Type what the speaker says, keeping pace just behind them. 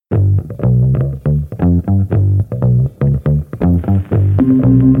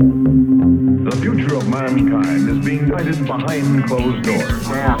conducted behind closed doors.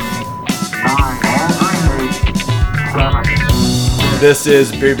 10, 9, 7. This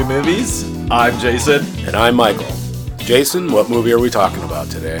is Baby Movies. I'm Jason. And I'm Michael. Jason, what movie are we talking about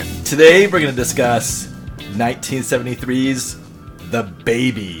today? Today we're going to discuss 1973's The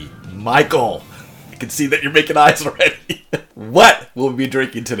Baby. Michael, I can see that you're making eyes already. What will we be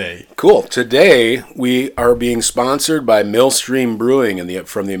drinking today? Cool. Today we are being sponsored by Millstream Brewing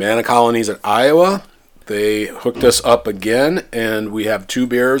from the Amana Colonies at Iowa. They hooked us up again, and we have two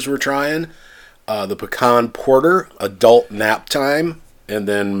beers we're trying. The Pecan Porter, Adult Nap Time, and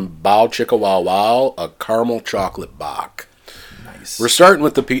then Bao Chicka Wow Wow, a Caramel Chocolate Bock. Nice. We're starting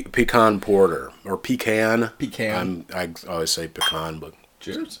with the Pecan Porter, or Pecan. Pecan. I always say pecan, but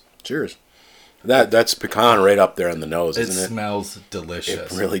Cheers. cheers. That's pecan right up there in the nose, It isn't it? smells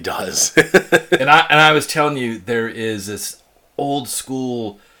delicious. It really does. and I was telling you, there is this old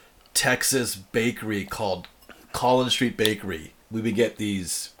school Texas bakery called Collins Street Bakery. We would get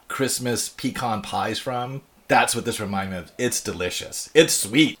these Christmas pecan pies from. That's what this reminds me of. It's delicious. It's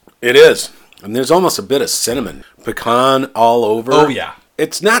sweet. It is. And there's almost a bit of cinnamon. Pecan all over. Oh, yeah.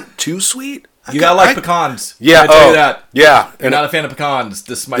 It's not too sweet. You gotta like pecans. Yeah, I tell you that. Yeah. If you're not a fan of pecans,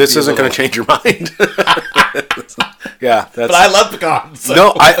 this isn't going to change your mind. Yeah. But I love pecans. So.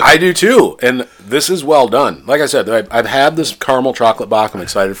 No, I do too. And this is well done. Like I said, I've had this caramel chocolate bock. I'm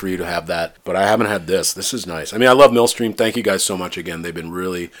excited for you to have that. But I haven't had this. This is nice. I mean, I love Millstream. Thank you guys so much again. They've been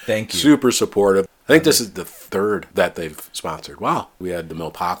really super supportive. I think this is the third that they've sponsored. Wow. We had the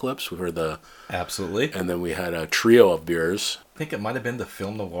Millpocalypse. We heard the... Absolutely. And then we had a trio of beers. I think it might have been the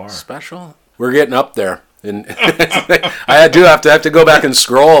Film Noir. Special? We're getting up there. And I do have to go back and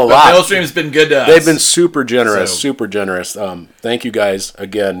scroll a lot. Millstream's been good to us. They've been super generous. Thank you guys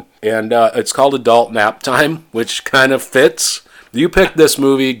again. And it's called Adult Nap Time, which kind of fits. You picked this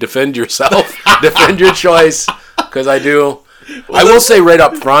movie. Defend yourself. Defend your choice, because I do. I will say right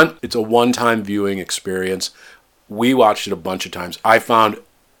up front, it's a one-time viewing experience. We watched it a bunch of times. I found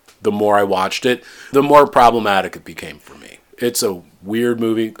the more I watched it, the more problematic it became for me. It's a weird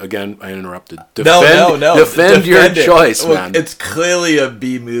movie. Again, I interrupted. No. Defend your choice, man. It's clearly a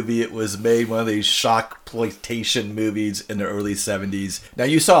B movie. It was made one of these shockploitation movies in the early 70s. Now,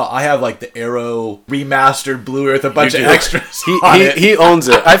 you saw, I have like the Arrow remastered Blu-ray with a bunch of extras He owns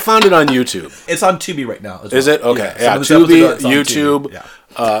it. I found it on YouTube. It's on Tubi right now. Is it? Okay. Yeah, Tubi, YouTube. Tubi.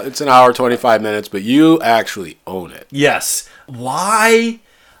 Yeah. It's an hour, 25 minutes, but you actually own it. Yes. Why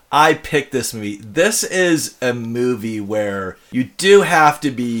I picked this movie? This is a movie where you do have to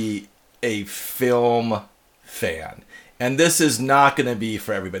be a film fan. And this is not going to be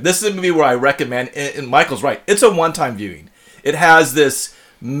for everybody. This is a movie where I recommend, and Michael's right, it's a one-time viewing. It has this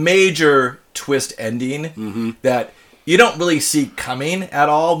major twist ending that you don't really see coming at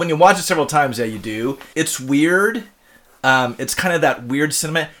all. When you watch it several times, yeah, you do. It's weird. It's kind of that weird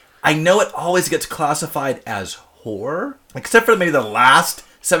cinema. I know it always gets classified as horror, except for maybe the last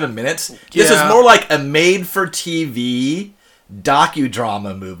 7 minutes. This is more like a made-for-TV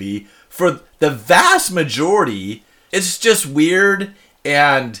docudrama movie. For the vast majority, it's just weird,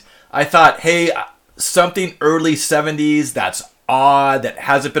 and I thought, hey, something early 70s that's odd, that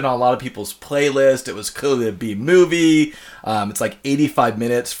hasn't been on a lot of people's playlist. It was clearly a B movie. It's like 85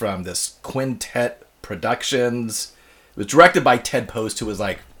 minutes from this Quintet Productions. It was directed by Ted Post, who was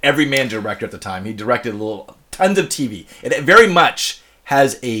like everyman director at the time. He directed tons of TV. It very much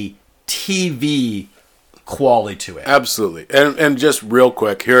has a TV quality to it. Absolutely. And just real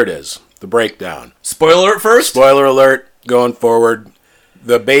quick, here it is. The breakdown. Spoiler alert first? Spoiler alert going forward.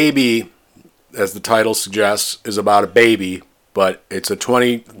 The Baby, as the title suggests, is about a baby, but it's a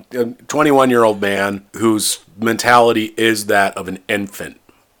 21-year-old man whose mentality is that of an infant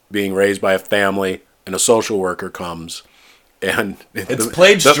being raised by a family, and a social worker comes. And it's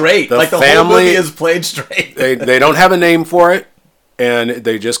played straight. The like the family, whole movie is played straight. they don't have a name for it, and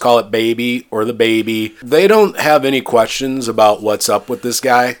they just call it Baby or the Baby. They don't have any questions about what's up with this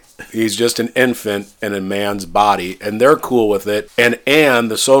guy. He's just an infant in a man's body, and they're cool with it. And Anne,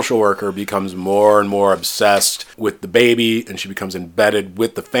 the social worker, becomes more and more obsessed with the baby, and she becomes embedded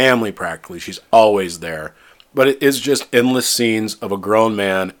with the family practically. She's always there. But it is just endless scenes of a grown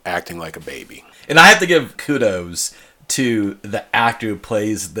man acting like a baby. And I have to give kudos to the actor who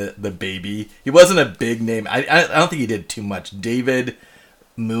plays the baby. He wasn't a big name. I don't think he did too much. David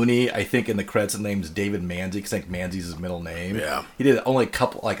Mooney, I think in the credits his name's David Manzi, because I think Manzi's his middle name. Yeah. He did only a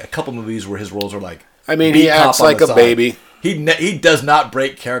couple movies where his roles are like... I mean, he acts like a baby. He does not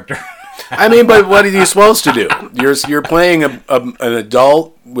break character I mean, but what are you supposed to do? You're playing an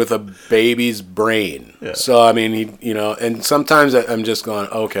adult with a baby's brain. Yeah. So I mean, and sometimes I'm just going,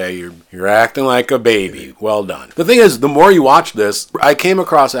 okay, you're acting like a baby. Well done. The thing is, the more you watch this, I came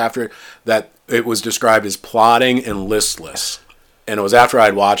across after that it was described as plotting and listless. And it was after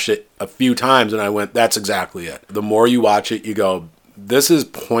I'd watched it a few times and I went, that's exactly it. The more you watch it, you go, this is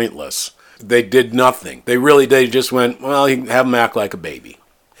pointless. They did nothing. They just went, well, you have them act like a baby.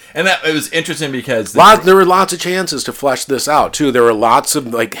 And that it was interesting because there were lots of chances to flesh this out too. There were lots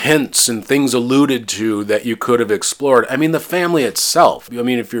of hints and things alluded to that you could have explored. I mean, the family itself. I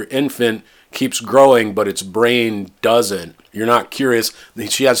mean, if your infant keeps growing but its brain doesn't, you're not curious.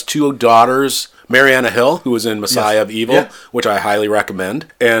 She has 2 daughters. Mariana Hill, who was in Messiah of Evil, which I highly recommend.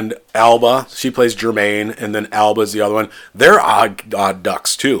 And Alba, she plays Germaine, and then Alba's the other one. They're odd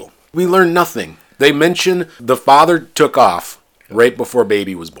ducks, too. We learned nothing. They mention the father took off right before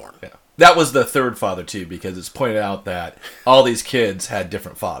baby was born. Yeah. That was the third father, too, because it's pointed out that all these kids had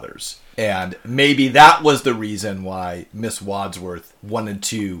different fathers. And maybe that was the reason why Miss Wadsworth wanted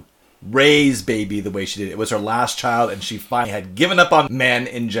to raise baby the way she did. It was her last child, and she finally had given up on men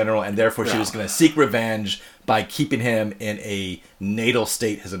in general, and therefore she was going to seek revenge by keeping him in a natal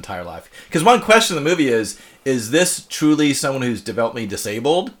state his entire life. Because one question in the movie is this truly someone who's developmentally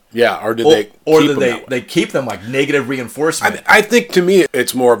disabled? Yeah, or did they keep them like negative reinforcement? I think to me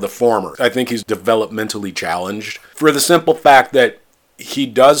it's more of the former. I think he's developmentally challenged for the simple fact that he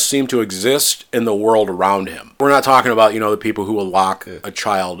does seem to exist in the world around him. We're not talking about, the people who will lock a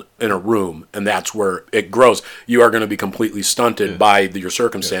child in a room and that's where it grows. You are going to be completely stunted by your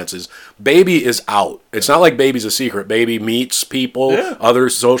circumstances. Baby is out. It's not like baby's a secret. Baby meets people, other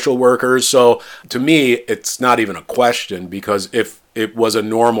social workers. So to me, it's not even a question, because if it was a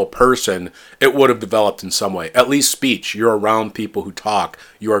normal person, it would have developed in some way. At least speech. You're around people who talk.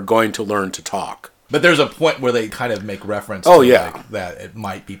 You are going to learn to talk. But there's a point where they kind of make reference to that it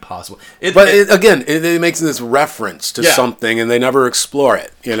might be possible. It makes this reference to something, and they never explore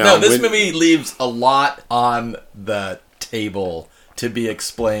it. No, this movie leaves a lot on the table to be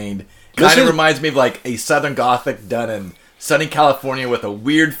explained. Kind of reminds me of like a Southern Gothic done in sunny California with a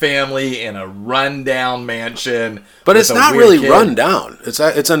weird family in a rundown mansion. But it's not really run down. It's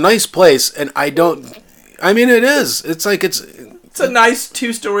a nice place, and it is. It's like It's a nice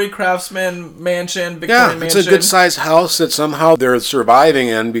 2-story craftsman mansion, Victorian mansion. It's a good-sized house that somehow they're surviving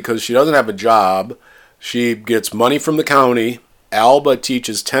in because she doesn't have a job. She gets money from the county. Alba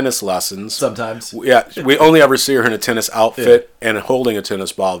teaches tennis lessons. Sometimes. Yeah, we only ever see her in a tennis outfit and holding a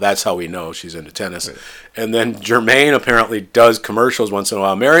tennis ball. That's how we know she's into tennis. Right. And then Germaine apparently does commercials once in a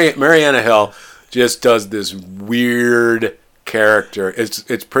while. Mariana Hill just does this weird character.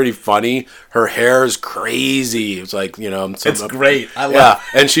 It's pretty funny. Her hair is crazy. It's like, it's great. I love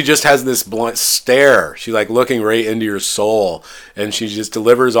it. And she just has this blunt stare. She's like looking right into your soul, and she just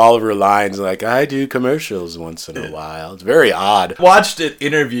delivers all of her lines like, I do commercials once in a while. It's very odd. Watched an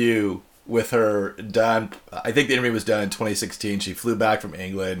interview with her done. I think the interview was done in 2016. She flew back from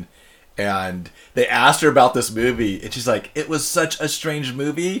England, and they asked her about this movie, and she's like, it was such a strange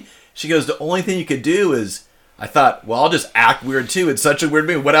movie. She goes, the only thing you could do is, I thought, well, I'll just act weird too. It's such a weird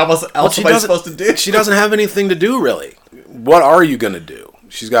movie. What else am I supposed to do? She doesn't have anything to do, really. What are you going to do?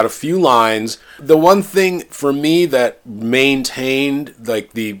 She's got a few lines. The one thing for me that maintained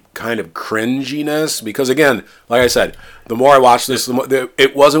like the kind of cringiness, because again, like I said, the more I watched this,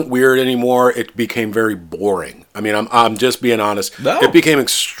 it wasn't weird anymore. It became very boring. I mean, I'm just being honest. No. It became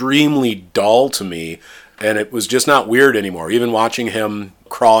extremely dull to me. And it was just not weird anymore. Even watching him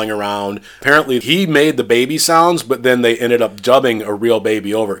crawling around. Apparently, he made the baby sounds, but then they ended up dubbing a real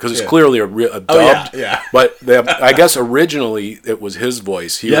baby over it. Because it's clearly a dubbed. Oh, yeah. But I guess originally it was his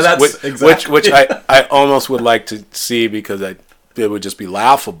voice. Exactly. Which I almost would like to see, because it would just be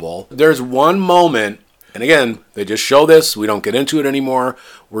laughable. There's one moment, and again, they just show this. We don't get into it anymore,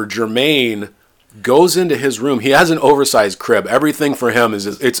 where Germaine goes into his room. He has an oversized crib. Everything for him is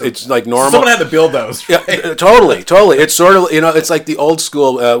it's like normal. Someone had to build those. Yeah, totally. It's sort of, it's like the old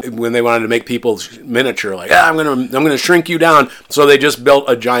school when they wanted to make people miniature. Like, I'm gonna shrink you down. So they just built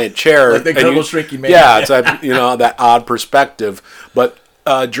a giant chair. Like the Incredible Shrinky Man. Yeah, it's like, that odd perspective. But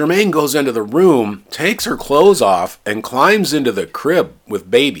Germaine goes into the room, takes her clothes off, and climbs into the crib with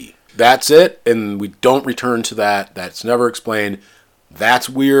baby. That's it, and we don't return to that. That's never explained. That's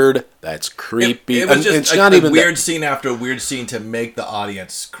weird. That's creepy. It was just not even weird scene after a weird scene to make the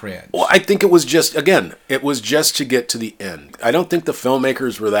audience cringe. Well, I think it was just to get to the end. I don't think the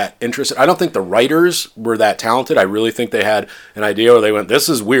filmmakers were that interested. I don't think the writers were that talented. I really think they had an idea where they went, this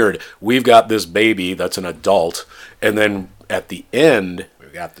is weird. We've got this baby that's an adult. And then at the end,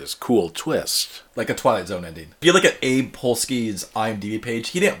 got this cool twist. Like a Twilight Zone ending. If you look at Abe Polsky's IMDb page,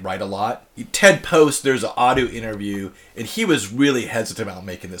 he didn't write a lot. Ted Post, there's an audio interview, and he was really hesitant about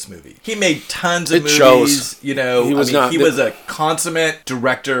making this movie. He made tons of movies. Shows. You know, He was was a consummate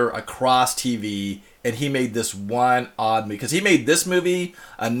director across TV, and he made this one odd movie. Because he made this movie,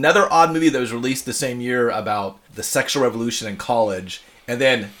 another odd movie that was released the same year about the sexual revolution in college, and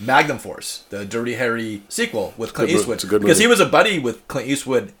then Magnum Force, the Dirty Harry sequel with Clint Eastwood. It's a good because movie. he was a buddy with Clint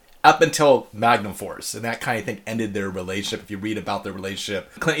Eastwood up until Magnum Force, and that kind of thing ended their relationship. If you read about their relationship,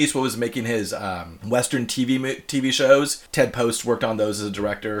 Clint Eastwood was making his Western TV shows. Ted Post worked on those as a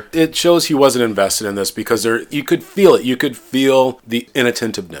director. It shows he wasn't invested in this because you could feel it. You could feel the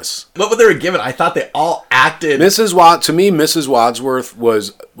inattentiveness. What they were given, I thought they all acted. To me, Mrs. Wadsworth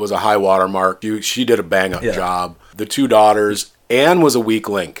was a high watermark. She did a bang up job. The two daughters. Anne was a weak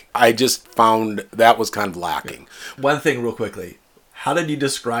link. I just found that was kind of lacking. One thing real quickly. How did you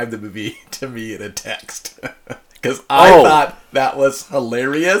describe the movie to me in a text? Because I thought that was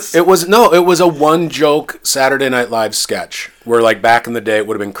hilarious. It was a one joke Saturday Night Live sketch where, like, back in the day, it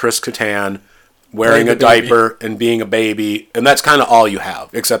would have been Chris Kattan wearing a diaper and being a baby, and that's kind of all you have,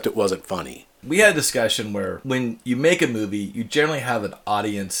 except it wasn't funny. We had a discussion where when you make a movie, you generally have an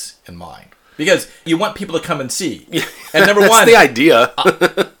audience in mind. Because you want people to come and see. And number one, the idea.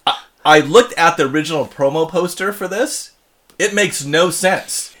 I looked at the original promo poster for this. It makes no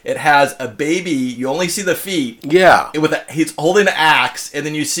sense. It has a baby. You only see the feet. Yeah. He's holding an axe, and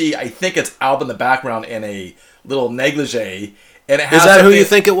then you see, I think it's Alba in the background in a little negligee. And it has Is that who you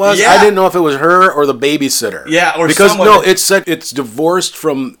think it was? Yeah. I didn't know if it was her or the babysitter. Yeah, or because someone. It's divorced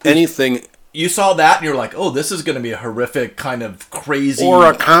from anything. You saw that and you're like, oh, this is going to be a horrific kind of crazy. Or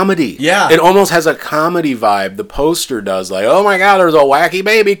a comedy. Yeah. It almost has a comedy vibe. The poster does. Like, oh my God, there's a wacky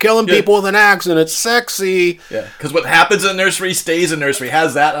baby killing people with an axe and it's sexy. Yeah, because what happens in nursery stays in nursery.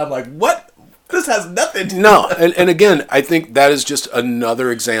 Has that. I'm like, what? This has nothing to do. No, and again, I think that is just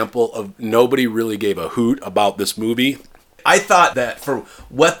another example of nobody really gave a hoot about this movie. I thought that for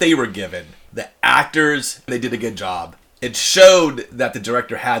what they were given, the actors, they did a good job. It showed that the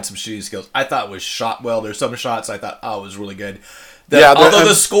director had some shooting skills. I thought it was shot well. There's some shots I thought, it was really good. Although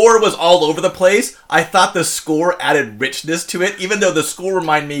the score was all over the place, I thought the score added richness to it, even though the score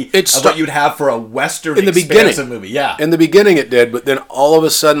reminded me of what you'd have for a Western expansive movie. Yeah. In the beginning it did, but then all of a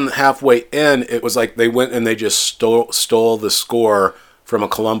sudden, halfway in, it was like they went and they just stole the score from a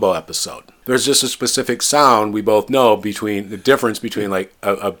Columbo episode. There's just a specific sound we both know between the difference between like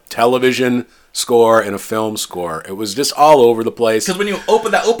a television score and a film score. It was just all over the place. Because when you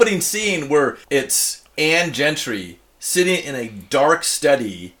open that opening scene where it's Anne Gentry sitting in a dark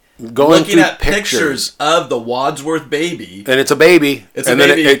study looking at pictures of the Wadsworth baby. And it's a baby. Then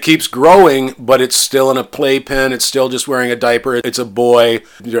it keeps growing, but it's still in a playpen. It's still just wearing a diaper. It's a boy,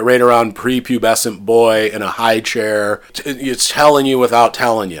 right around prepubescent boy in a high chair. It's telling you without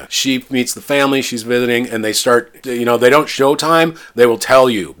telling you. She meets the family she's visiting, and they start, they don't show time. They will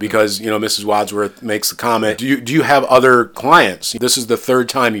tell you because, Mrs. Wadsworth makes the comment, do you have other clients? This is the third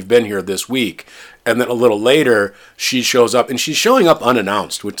time you've been here this week. And then a little later, she shows up, and she's showing up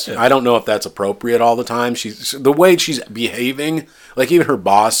unannounced, which I don't know if that's appropriate all the time. The way she's behaving, like even her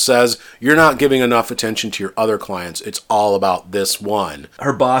boss says, you're not giving enough attention to your other clients. It's all about this one.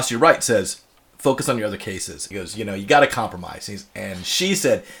 Her boss, you're right, says, focus on your other cases. He goes, you got to compromise. And she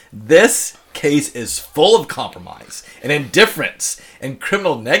said, this case is full of compromise and indifference and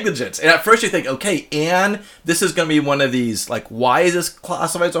criminal negligence. And at first you think, okay, Anne, this is going to be one of these, like, why is this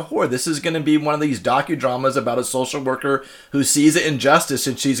classified as a horror? This is going to be one of these docudramas about a social worker who sees an injustice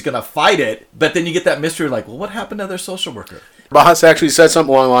and she's going to fight it. But then you get that mystery, like, well, what happened to their social worker? Boss actually said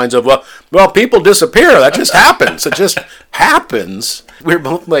something along the lines of, well, people disappear. That just happens. It just happens. We're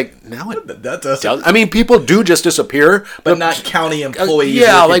both like, no, that doesn't. I mean, people do just disappear. But not county employees.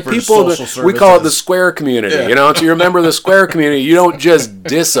 Yeah, like for people, social services. We call it the square community. Yeah. So you remember the square community. You don't just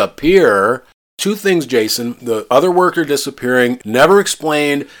disappear. Two things, Jason. The other worker disappearing, never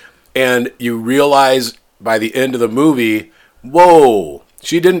explained, and you realize by the end of the movie, whoa,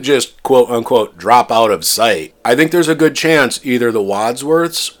 she didn't just, quote unquote, drop out of sight. I think there's a good chance either the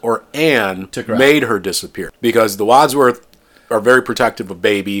Wadsworths or Anne made her disappear. Because the Wadsworths are very protective of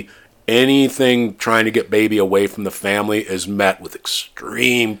baby. Anything trying to get baby away from the family is met with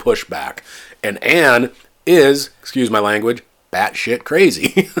extreme pushback. And Anne is, excuse my language, batshit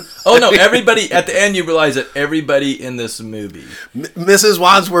crazy. Oh no, everybody, at the end you realize that everybody in this movie. Mrs.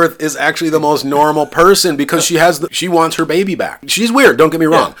 Wadsworth is actually the most normal person because she wants her baby back. She's weird, don't get me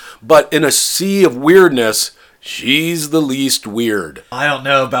wrong. Yeah. But in a sea of weirdness, she's the least weird. I don't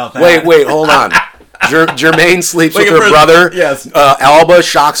know about that. Wait, hold on. Jermaine sleeps with Like her a brother. yes. Alba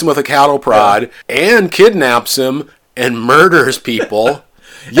shocks him with a cattle prod and kidnaps him and murders people.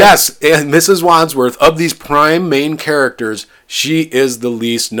 Yes, and Mrs. Wadsworth, of these prime main characters, she is the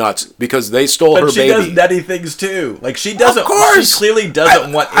least nuts because they stole her But she baby. does nutty things too. Like she doesn't. Of course, She clearly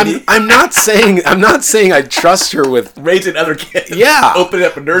doesn't want any I'm not saying I trust her with. raising other kids. Yeah, Opening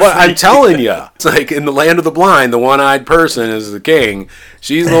up a nursery. But I'm telling you, it's like in the land of the blind, the one-eyed person is the king.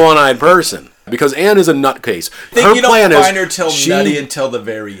 She's the one-eyed person. Because Anne is a nutcase. I think Her you plan don't find is her till nutty until the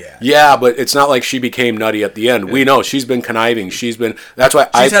very end. Yeah, but it's not like she became nutty at the end. We know she's been conniving. That's why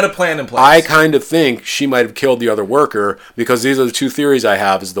She's had a plan in place. I kind of think she might have killed the other worker because these are the two theories I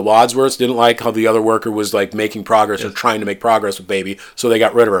have. Is the Wadsworths didn't like how the other worker was like making progress or trying to make progress with baby, so they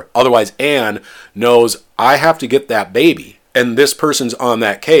got rid of her. Otherwise, Anne knows I have to get that baby, and this person's on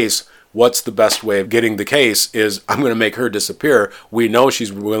that case. What's the best way of getting the case is I'm going to make her disappear. We know she's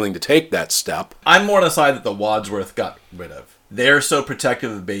willing to take that step. I'm more on the side that the Wadsworth got rid of. They're so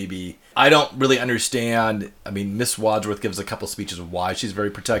protective of the baby. I don't really understand. I mean, Miss Wadsworth gives a couple speeches of why she's very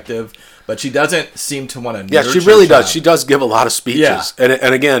protective, but she doesn't seem to want to. Yeah, she really does. She does give a lot of speeches, Yeah.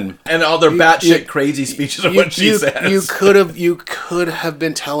 and again, and all their batshit crazy speeches of what she says. You could have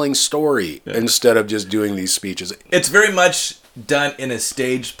been telling story instead of just doing these speeches. It's very much done in a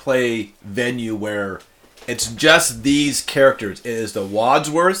stage play venue where it's just these characters. It is the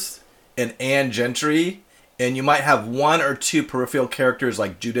Wadsworths and Anne Gentry, and you might have one or two peripheral characters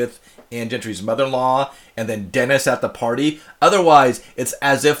like Judith, Anne Gentry's mother-in-law, and then Dennis at the party. Otherwise, it's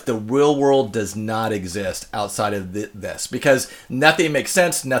as if the real world does not exist outside of this, because nothing makes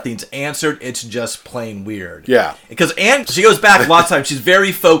sense, nothing's answered, it's just plain weird. Yeah. Because Anne, she goes back lots of times, she's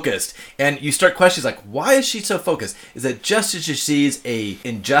very focused, and you start questions like, why is she so focused? Is it just that she sees a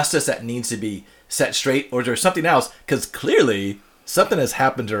injustice that needs to be set straight, or is there something else? Because clearly something has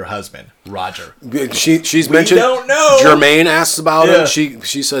happened to her husband, Roger. She's mentioned. We don't know. Germaine asks about Yeah. it.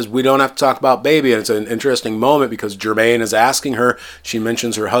 She says we don't have to talk about baby, and it's an interesting moment because Germaine is asking her. She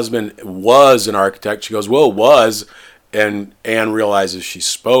mentions her husband was an architect. She goes, "Well, was," and Anne realizes she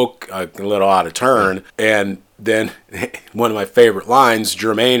spoke a little out of turn, and then one of my favorite lines,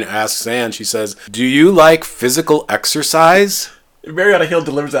 Germaine asks Anne. She says, "Do you like physical exercise?" Mariana Hill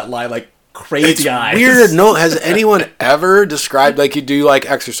delivers that line like crazy It's eyes. weird. No, has anyone ever described like do you like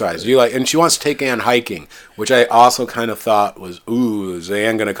exercise? Do you like? And she wants to take Anne hiking, which I also kind of thought was, ooh, is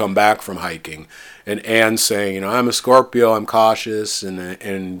Anne going to come back from hiking? And Anne saying, I'm a Scorpio, I'm cautious,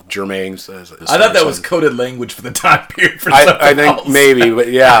 and Germaine says, I thought that was coded language for the time period. For I think else. maybe, but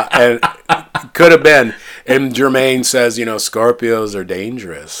yeah, and could have been. And Germaine says, Scorpios are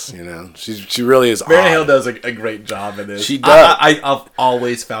dangerous. She really is. Mariana odd. Hill does a great job in this. She does. I've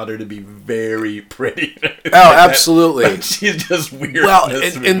always found her to be very pretty. Oh, absolutely. But she's just weird. Well, in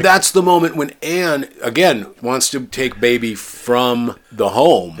this and movie. that's the moment when Anne, again, wants to take baby from the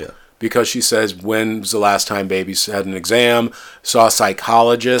home. Yeah. Because she says, when's the last time baby's had an exam? Saw a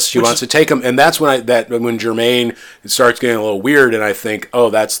psychologist. She wants to take him. And that's when Germaine starts getting a little weird. And I think, oh,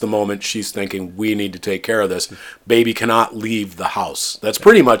 that's the moment she's thinking, we need to take care of this. Baby cannot leave the house. That's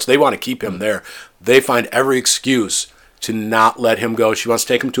pretty much, they want to keep him there. They find every excuse to not let him go. She wants to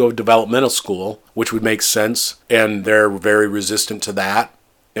take him to a developmental school, which would make sense. And they're very resistant to that.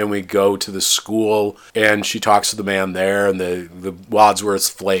 And we go to the school, and she talks to the man there, and the Wadsworths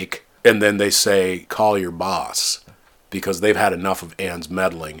flake. And then they say, call your boss, because they've had enough of Anne's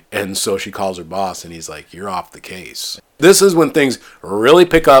meddling. And so she calls her boss, and he's like, you're off the case. This is when things really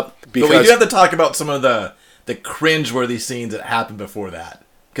pick up. Because But we do have to talk about some of the cringe-worthy scenes that happened before that.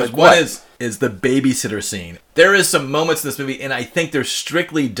 Because Like one what? is the babysitter scene. There is some moments in this movie, and I think they're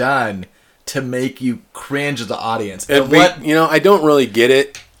strictly done to make you cringe as the audience. And I don't really get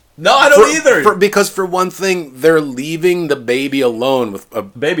it. No, I don't either. Because for one thing, they're leaving the baby alone with a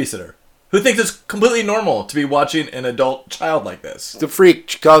Babysitter. Who thinks it's completely normal to be watching an adult child like this? the freak.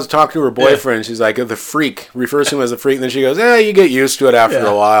 She calls to talk to her boyfriend. She's like, the freak. Refers to him as a freak. And then she goes, you get used to it after Yeah.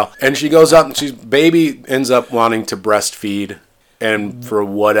 a while. And she goes up, and baby ends up wanting to breastfeed. And for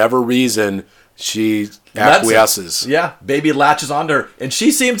whatever reason, she acquiesces. Yeah, baby latches onto her, and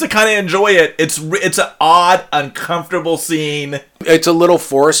she seems to kind of enjoy it. It's an odd, uncomfortable scene. It's a little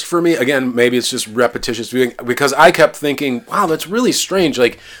forced for me. Again, maybe it's just repetitious viewing, because I kept thinking, wow, that's really strange.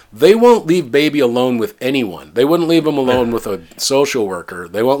 Like, they won't leave baby alone with anyone. They wouldn't leave him alone with a social worker.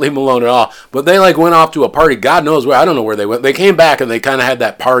 They won't leave him alone at all. But they went off to a party. God knows where. I don't know where they went. They came back and they kind of had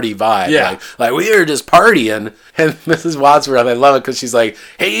that party vibe. Yeah. Like we were just partying. And Mrs. Wadsworth, I love it because she's like,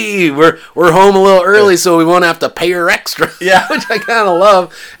 hey, we're home a little early so we won't have to pay her extra. Yeah. Which I kind of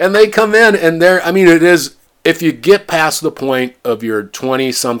love. And they come in and it is, if you get past the point of your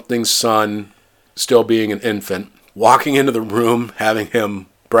 20-something son still being an infant, walking into the room, having him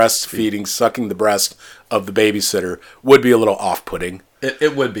breastfeeding, sucking the breast of the babysitter would be a little off-putting.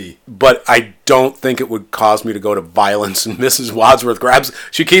 It would be. But I don't think it would cause me to go to violence. And Mrs. Wadsworth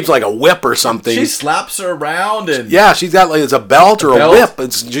she keeps like a whip or something. She slaps her around and... Yeah, she's got like, it's a belt or a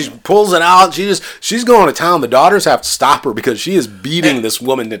whip. She pulls it out. She's going to town. The daughters have to stop her because she is beating this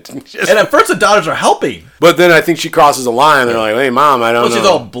woman. And at first the daughters are helping. But then I think she crosses a line. They're like, hey, Mom, I don't know. She's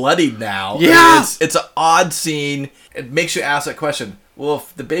all bloodied now. Yeah. I mean, it's an odd scene. It makes you ask that question. Well,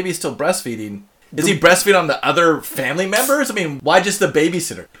 if the baby's still breastfeeding... Is he breastfeeding on the other family members? I mean, why just the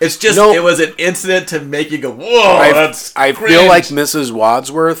babysitter? It's just, it was an incident to make you go, whoa, I feel like Mrs.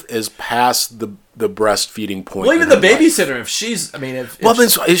 Wadsworth is past the breastfeeding point. Well, even the babysitter, if she's, I mean,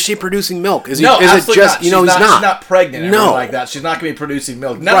 is she producing milk? Is no, is it just, not. He's not. She's not pregnant or anything like that. She's not going to be producing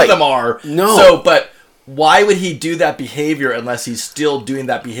milk. None of them are. No. So, but... Why would he do that behavior unless he's still doing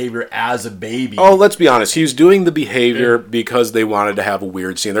that behavior as a baby? Oh, let's be honest. He was doing the behavior because they wanted to have a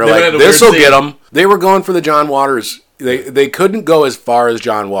weird scene. They're like, this will get them. They were going for the John Waters. They couldn't go as far as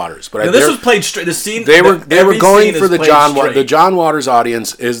John Waters, but this was played straight. The scene they were going for the John Waters. The John Waters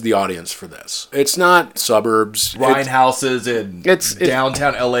audience is the audience for this. It's not suburbs, Ryan houses in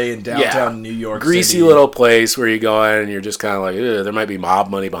downtown LA and downtown New York, greasy City. Little place where you go in and you're just kind of like, there might be mob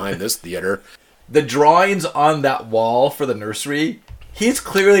money behind this theater. The drawings on that wall for the nursery, he's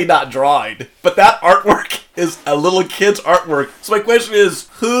clearly not drawing, but that artwork is a little kid's artwork. So my question is,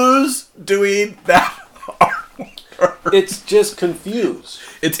 who's doing that artwork? It's just confused.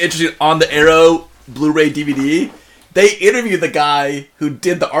 It's interesting. On the Arrow Blu-ray DVD, they interviewed the guy who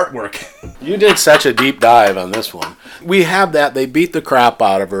did the artwork. You did such a deep dive on this one. We have that. They beat the crap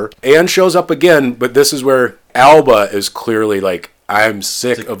out of her. Anne shows up again, but this is where Alba is clearly like, I'm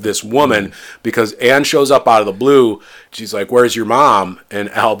sick of this woman, because Anne shows up out of the blue. She's like, where's your mom? And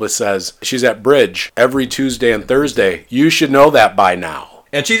Alba says, she's at Bridge every Tuesday and Thursday. You should know that by now.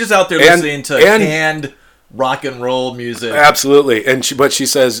 And she's just out there listening to canned rock and roll music. Absolutely. But she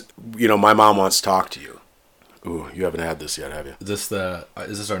says, my mom wants to talk to you. Ooh, you haven't had this yet, have you? Is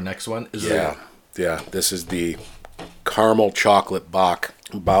this our next one? Yeah. This is the caramel chocolate Bach.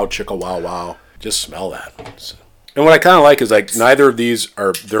 Bow chicka wow wow. Just smell that. And what I kind of like is like neither of these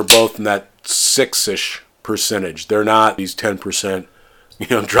they're both in that 6-ish percentage. They're not these 10%,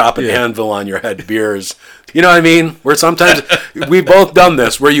 drop an anvil on your head beers. You know what I mean? Where sometimes we've both done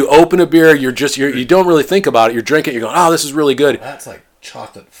this, where you open a beer, you don't really think about it. You're drinking, you're going, oh, this is really good. That's like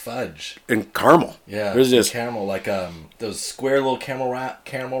chocolate fudge and caramel. Yeah, there's just caramel, like those square little caramel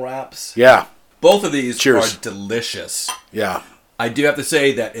wraps. Yeah, both of these are delicious. Yeah, I do have to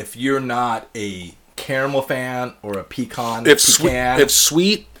say that if you're not a caramel fan or a pecan,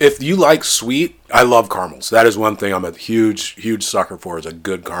 if you like sweet, I love caramels. That is one thing I'm a huge sucker for, is a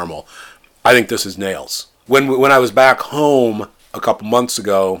good caramel. I think this is nails. When I was back home a couple months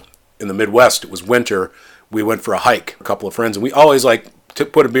ago in the Midwest, it was winter. We went for a hike, a couple of friends, and we always like to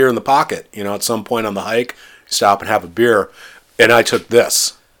put a beer in the pocket. At some point on the hike, stop and have a beer. And I took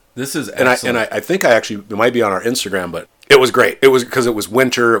this. This is excellent. And I think it might be on our Instagram, but it was great. It was because it was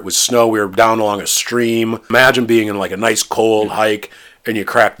winter, it was snow, we were down along a stream. Imagine being in like a nice cold hike and you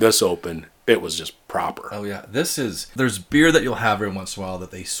crack this open. It was just proper. Oh yeah, there's beer that you'll have every once in a while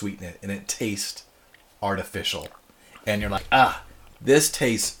that they sweeten it and it tastes artificial. And you're like, this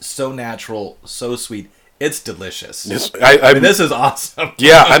tastes so natural, so sweet. It's delicious. I mean, this is awesome.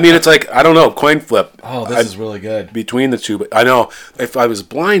 Yeah, I mean, it's like, I don't know, coin flip. Oh, this is really good. Between the two, but I know if I was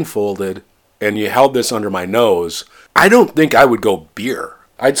blindfolded and you held this under my nose, I don't think I would go beer.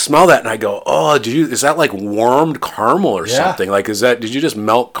 I'd smell that and I go, oh, is that like warmed caramel or something? Like, did you just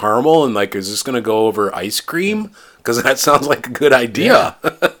melt caramel and like, is this going to go over ice cream? Because that sounds like a good idea.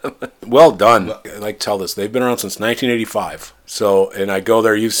 Yeah. Well done. I like to tell this. They've been around since 1985. So, and I go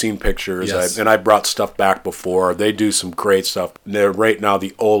there, you've seen pictures, yes. And I brought stuff back before. They do some great stuff. They're right now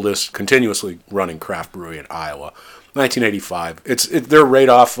the oldest continuously running craft brewery in Iowa. 1985. They're right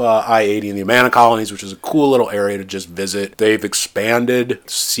off I-80 in the Amana Colonies, which is a cool little area to just visit. They've expanded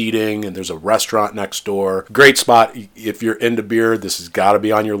seating, and there's a restaurant next door. Great spot. If you're into beer, this has got to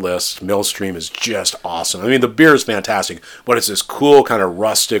be on your list. Millstream is just awesome. I mean, the beer is fantastic, but it's this cool kind of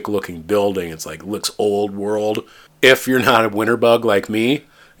rustic-looking building. It's like, looks old world. If you're not a winter bug like me,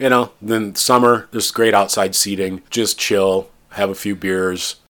 then summer, there's great outside seating. Just chill, have a few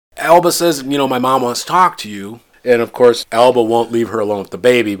beers. Alba says, my mom wants to talk to you. And, of course, Alba won't leave her alone with the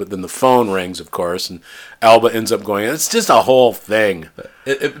baby, but then the phone rings, of course, and Alba ends up going, it's just a whole thing.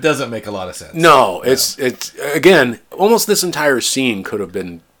 It doesn't make a lot of sense. No, it's again, almost this entire scene could have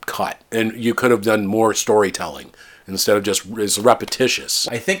been cut cut, and you could have done more storytelling instead of just it's repetitious.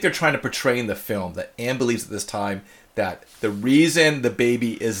 I think they're trying to portray in the film that Anne believes at this time that the reason the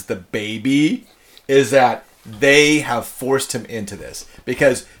baby is that they have forced him into this,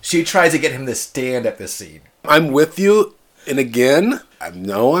 because she tries to get him to stand at this scene. I'm with you, and again, I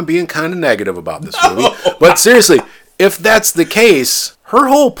know I'm being kind of negative about this movie, but seriously, if that's the case, her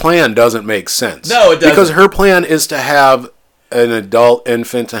whole plan doesn't make sense. No, it doesn't. Because her plan is to have an adult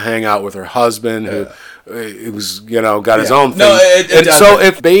infant to hang out with her husband who was, got his own thing. No, it and doesn't. so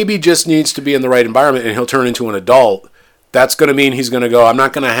if baby just needs to be in the right environment and he'll turn into an adult, that's going to mean he's going to go, I'm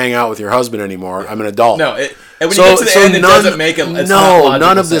not going to hang out with your husband anymore. I'm an adult. No, and when you get to the end, it doesn't make it.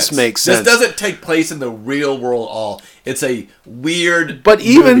 None of this makes sense. This doesn't take place in the real world at all. It's a weird. But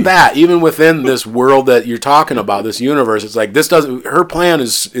even movie. even within this world that you're talking about, this universe, it's like this doesn't. Her plan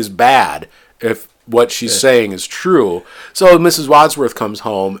is bad if what she's saying is true. So Mrs. Wadsworth comes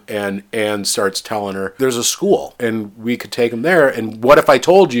home and starts telling her there's a school and we could take him there. And what if I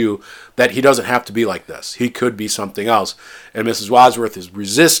told you that he doesn't have to be like this? He could be something else. And Mrs. Wadsworth is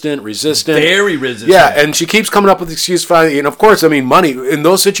resistant. Very resistant. Yeah, and she keeps coming up with excuses. And of course, I mean, money, in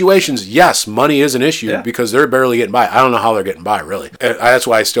those situations, yes, money is an issue because they're barely getting by. I don't know how they're getting by, really. And that's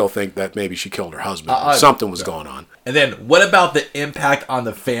why I still think that maybe she killed her husband. Something was going on. And then what about the impact on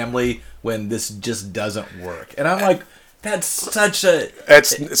the family when this just doesn't work? And I'm like, that's such a...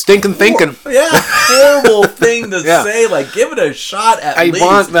 It's stinking thinking. Horrible thing to say. Like, give it a shot at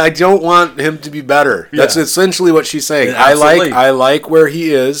least. I don't want him to be better. That's essentially what she's saying. Yeah, I like where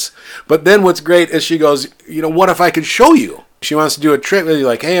he is. But then what's great is she goes, what if I could show you? She wants to do a trick where you're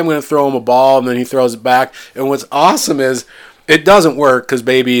like, hey, I'm going to throw him a ball, and then he throws it back. And what's awesome is it doesn't work because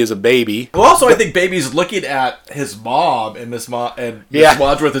baby is a baby. Well, also, I think baby's looking at his mom, and Miss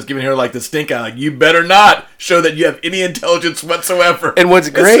Wadsworth is giving her like the stink eye, like, you better not show that you have any intelligence whatsoever. And what's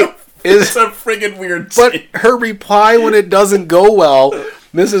great it's a friggin' weird but scene. Her reply when it doesn't go well,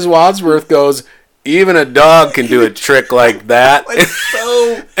 Mrs. Wadsworth goes, even a dog can do a trick like that.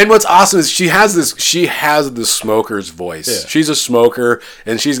 And what's awesome is she has the smoker's voice. Yeah. She's a smoker,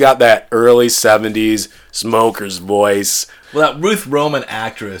 and she's got that early 70s smoker's voice. Well, that Ruth Roman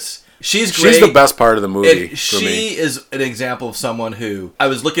actress, she's great. She's the best part of the movie for me. She is an example of someone who, I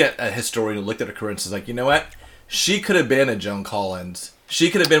was looking at a historian who looked at her career and was like, you know what? She could have been a Joan Collins. She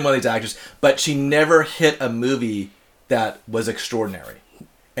could have been one of these actors, but she never hit a movie that was extraordinary.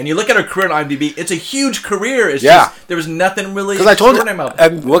 And you look at her career on IMDb, it's a huge career. It's just, there was nothing really extraordinary about it.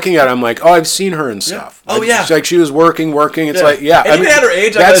 I'm looking at it, I'm like, I've seen her and stuff. Oh, yeah. It's like she was working. It's like, And even at her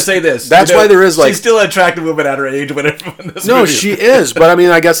age, I gotta say this. That's why there is like... She's still an attractive woman at her age when this No, movie. she is. But I mean,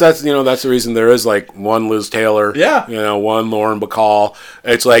 I guess that's the reason there is like one Liz Taylor. Yeah. One Lauren Bacall.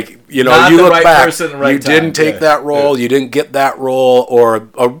 It's like, Not you the look right back, person, right you time. didn't take that role, you didn't get that role, or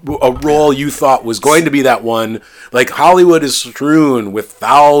a role you thought was going to be that one. Like, Hollywood is strewn with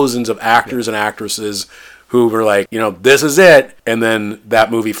thousands of actors and actresses who were like, this is it, and then that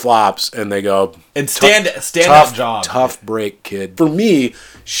movie flops, and they go, and stand up job. Tough break, kid. For me,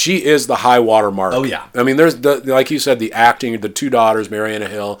 she is the high water mark. Oh, yeah. I mean, there's, like you said, the acting, the two daughters, Mariana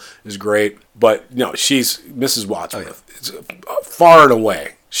Hill is great, but, she's Mrs. Wadsworth. It's far and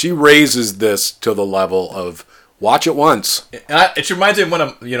away. She raises this to the level of watch it once. It reminds me of one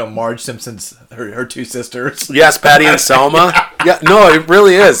of Marge Simpson's her two sisters. Yes, Patty and Selma. Yeah, no, it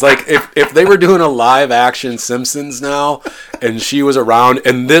really is. Like if they were doing a live action Simpsons now, and she was around,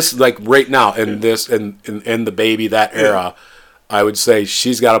 and this like right now, and this and the baby that era, I would say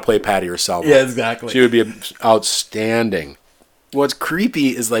she's got to play Patty or Selma. Yeah, exactly. She would be outstanding. What's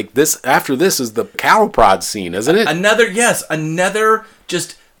creepy is like this. After this is the cattle prod scene, isn't it? Another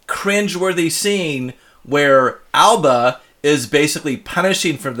just cringeworthy scene where Alba is basically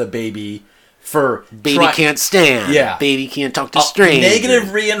punishing for the baby for can't stand. Yeah, baby can't talk to strangers.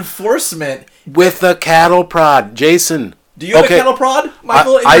 Negative reinforcement with the cattle prod, Jason. Do you have a cattle prod,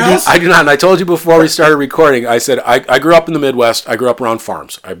 Michael? In your house? I do not. And I told you before we started recording. I said I grew up in the Midwest. I grew up around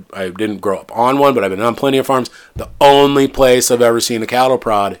farms. I didn't grow up on one, but I've been on plenty of farms. The only place I've ever seen a cattle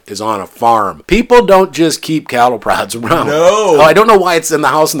prod is on a farm. People don't just keep cattle prods around. No. I don't know why it's in the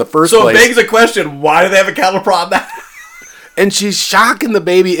house in the first place. So it begs the question: why do they have a cattle prod? And she's shocking the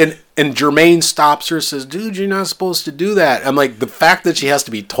baby, and Jermaine stops her, says, "Dude, you're not supposed to do that." I'm like, the fact that she has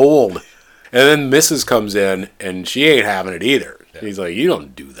to be told. And then Mrs. comes in, and she ain't having it either. Yeah. He's like, you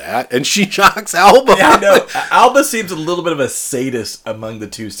don't do that. And she shocks Alba. Yeah, I know. Alba seems a little bit of a sadist among the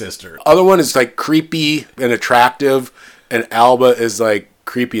two sisters. Other one is like creepy and attractive, and Alba is like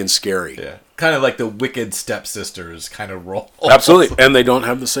creepy and scary. Yeah. kind of like the wicked stepsisters kind of role. Absolutely. And they don't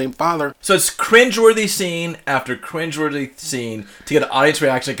have the same father. So it's cringeworthy scene after cringeworthy scene to get an audience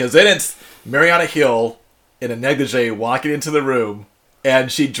reaction, because then it's Mariana Hill in a negligee walking into the room,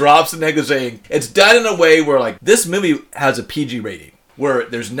 and she drops the negligee. It's done in a way where, like, this movie has a PG rating, where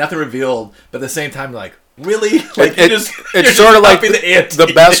there's nothing revealed, but at the same time, like, really? Like, it's sort of like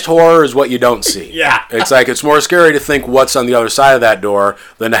the best horror is what you don't see. Yeah. It's like, it's more scary to think what's on the other side of that door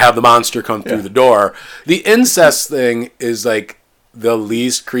than to have the monster come through the door. The incest thing is, like, the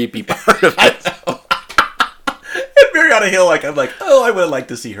least creepy part of it. Mariana Hill, like, I'm like, oh, I would like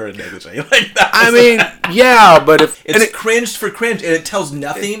to see her in negligee. Like that. I mean, yeah, but if it's cringed for cringe, and it tells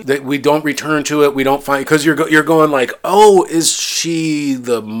nothing. That we don't return to it, we don't find, because you're going like, oh, is she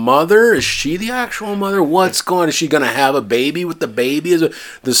the mother? Is she the actual mother? What's going? Is she going to have a baby with the baby?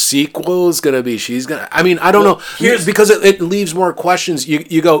 The sequel is going to be she's going to. I mean, I don't know. Because it leaves more questions.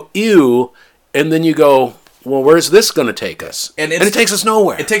 You go ew, and then you go, well, where's this going to take us? And it takes us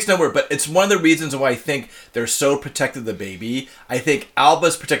nowhere. It takes nowhere, but it's one of the reasons why I think they're so protective of the baby. I think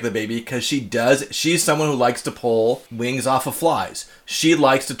Alba's protective of the baby because she's someone who likes to pull wings off of flies. She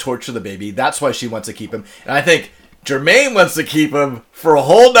likes to torture the baby. That's why she wants to keep him. And I think Jermaine wants to keep him for a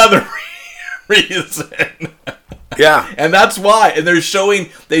whole nother reason. Yeah. And that's why. And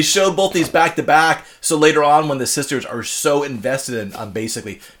they show both these back to back. So later on, when the sisters are so invested on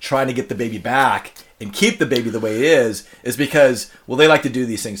basically trying to get the baby back and keep the baby the way it is because, well, they like to do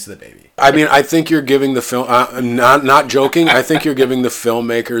these things to the baby. I mean, I think you're giving the film, not joking, I think you're giving the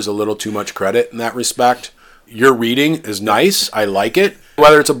filmmakers a little too much credit in that respect. Your reading is nice. I like it.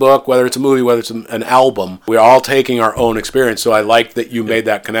 Whether it's a book, whether it's a movie, whether it's an album, we're all taking our own experience. So I like that you made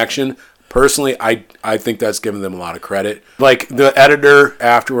that connection. Personally, I think that's giving them a lot of credit. Like, the editor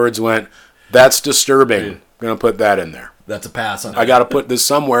afterwards went, that's disturbing. I'm going to put that in there. That's a pass on it. I got to put this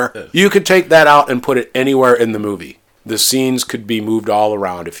somewhere. You could take that out and put it anywhere in the movie. The scenes could be moved all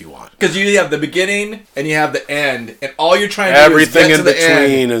around if you want. Because you have the beginning and you have the end, and all you're trying to everything do is get to in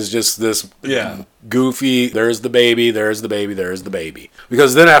between end. Is just this goofy, there's the baby, there's the baby, there's the baby.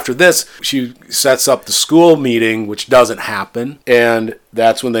 Because then after this, she sets up the school meeting, which doesn't happen, and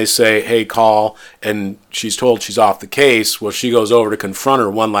that's when they say, hey, call, and she's told she's off the case. Well, she goes over to confront her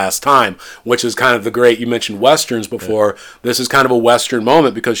one last time, which is kind of the great, you mentioned Westerns before, this is kind of a Western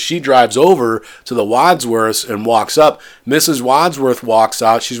moment, because she drives over to the Wadsworths and walks up. Mrs. Wadsworth walks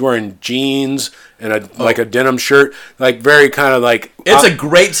out, she's wearing jeans and like a denim shirt, like very kind of like... It's a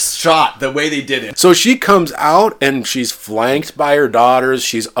great shot, the way they did it. So she comes out, and she's flanked by her daughters.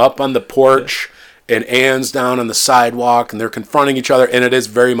 She's up on the porch, and Anne's down on the sidewalk, and they're confronting each other, and it is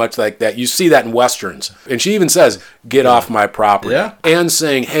very much like that. You see that in Westerns. And she even says, get off my property. Yeah. Anne's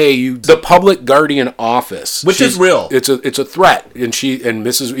saying, hey, the public guardian office. Which is real. It's a threat. And you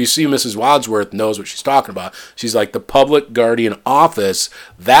see Mrs. Wadsworth knows what she's talking about. She's like, the public guardian office,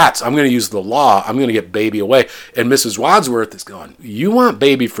 I'm going to use the law. I'm going to get baby away. And Mrs. Wadsworth is going, you want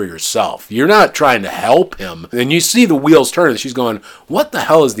baby for yourself. You're not trying to help him. And you see the wheels turn, and she's going, what the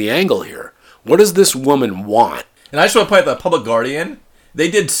hell is the angle here? What does this woman want? And I just want to point out the public guardian. They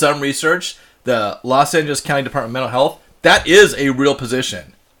did some research. The Los Angeles County Department of Mental Health, that is a real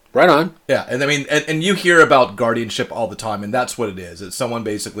position. Right on. Yeah, and I mean, and you hear about guardianship all the time, and that's what it is. It's someone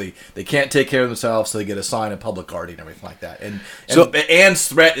basically, they can't take care of themselves, so they get assigned a public guardian and everything like that. And so Anne's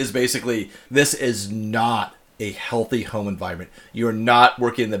threat is basically, this is not a healthy home environment. You're not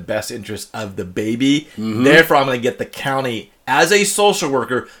working in the best interest of the baby. Mm-hmm. Therefore, I'm going to get the county as a social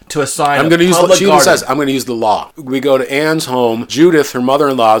worker to assign a public guardian. She even says, I'm going to use the law. We go to Anne's home. Judith, her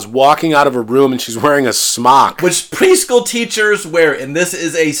mother-in-law, is walking out of her room, and she's wearing a smock. Which preschool teachers wear, and this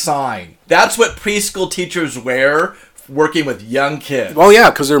is a sign. That's what preschool teachers wear working with young kids. Oh,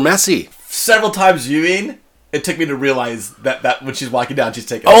 yeah, because they're messy. Several times viewing, it took me to realize that when she's walking down, she's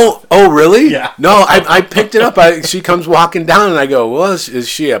taking off. Oh, really? Yeah. No, I picked it up. She comes walking down, and I go, well, is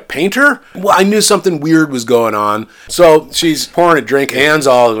she a painter? Well, I knew something weird was going on. So she's pouring a drink. Anne's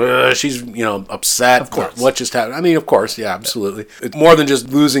all, she's, upset. Of course. What just happened? I mean, of course, yeah, absolutely. It's more than just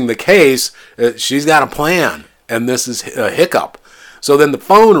losing the case. She's got a plan, and this is a hiccup. So then the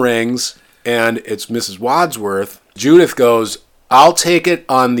phone rings, and it's Mrs. Wadsworth. Judith goes, I'll take it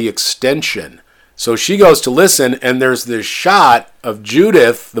on the extension. So she goes to listen, and there's this shot of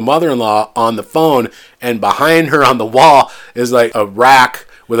Judith, the mother-in-law, on the phone, and behind her on the wall is like a rack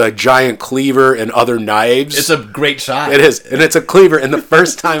with a giant cleaver and other knives. It's a great shot. It is, and it's a cleaver. And the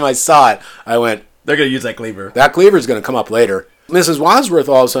first time I saw it, I went, they're going to use that cleaver. That cleaver is going to come up later. Mrs. Wadsworth,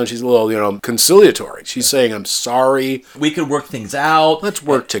 all of a sudden, she's a little, conciliatory. She's saying, I'm sorry. We could work things out. Let's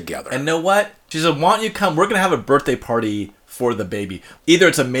work together. And know what? She said, why don't you come? We're going to have a birthday party for the baby. Either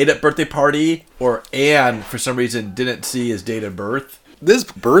it's a made-up birthday party, or Anne, for some reason, didn't see his date of birth. This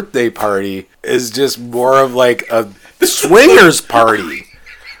birthday party is just more of like a swingers party.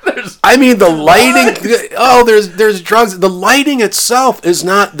 The lighting. There's drugs. The lighting itself is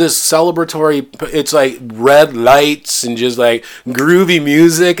not this celebratory. It's like red lights and just like groovy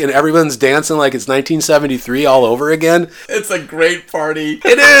music, and everyone's dancing like it's 1973 all over again. It's a great party.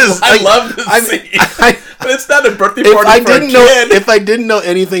 It is. I love this scene. But it's not a birthday party for a kid. If I didn't know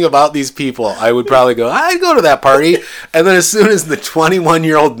anything about these people, I would probably go, I'd go to that party. And then as soon as the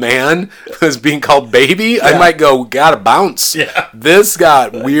 21-year-old man was being called baby, I might go, gotta bounce. Yeah. This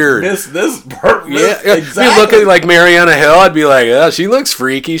got weird. Exactly. If you look at like Mariana Hill, I'd be like, oh, she looks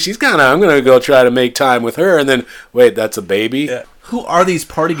freaky. I'm going to go try to make time with her. And then, wait, that's a baby? Yeah. Who are these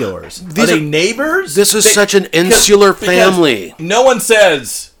partygoers? Are they neighbors? This is such an insular family. No one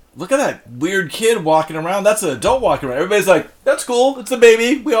says, look at that weird kid walking around. That's an adult walking around. Everybody's like, that's cool. It's the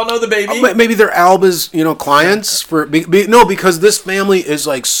baby. We all know the baby. Oh, maybe they're Alba's, clients because this family is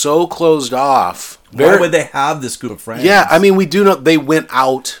like so closed off. Why would they have this group of friends? Yeah, we do know they went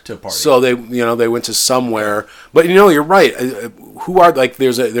out to a party. So they went to somewhere. But you're right. Who are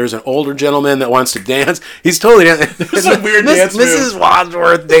there's an older gentleman that wants to dance. He's totally dancing. There's some weird dance move. Mrs.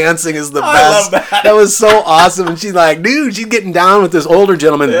 Wadsworth dancing is the best. I love that. That was so awesome. And she's like, dude, she's getting down with this older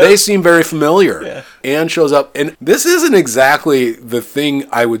gentleman. Yeah. They seem very familiar. Yeah. Anne shows up, and this isn't exactly the thing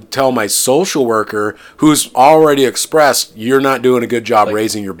I would tell my social worker who's already expressed you're not doing a good job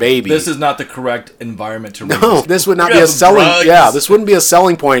raising your baby. This is not the correct environment to raise. No, this would not be a selling. Drugs. Yeah, this wouldn't be a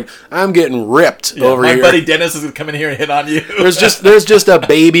selling point. I'm getting ripped over here. My buddy Dennis is gonna come in here and hit on you. There's just a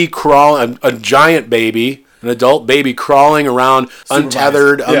baby crawling, a giant baby. An adult baby crawling around,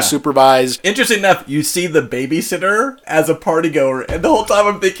 untethered, unsupervised. Interesting enough, you see the babysitter as a partygoer, and the whole time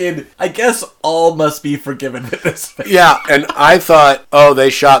I'm thinking, I guess all must be forgiven with this. Yeah, and I thought, they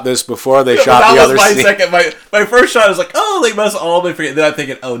shot this before they shot the other scene. That was my second. My first shot was like, they must all be forgiven. Then I'm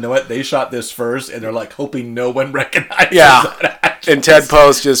thinking, know what? They shot this first, and they're like hoping no one recognizes that. And Ted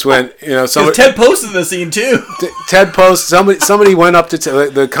Post just went, Ted Post in the scene too. Ted Post, somebody went up to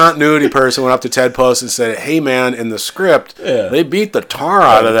the continuity person went up to Ted Post and said, "Hey man, in the script, they beat the tar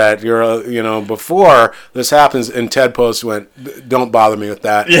out of that. Before this happens." And Ted Post went, "Don't bother me with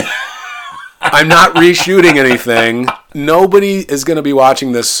that. Yeah. I'm not reshooting anything. Nobody is going to be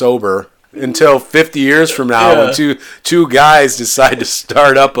watching this sober until 50 years from now when two guys decide to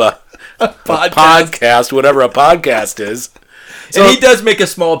start up a podcast, whatever a podcast is." So, and he does make a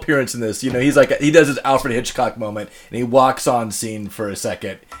small appearance in this. He's he does his Alfred Hitchcock moment, and he walks on scene for a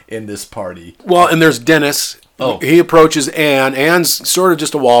second in this party. Well, and there's Dennis. Oh. He approaches Anne. Anne's sort of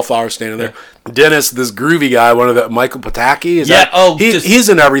just a wallflower standing there. Dennis, this groovy guy, one of the Michael Pataki. He's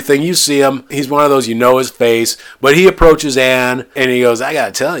in everything. You see him. He's one of those, his face. But he approaches Anne, and he goes, I got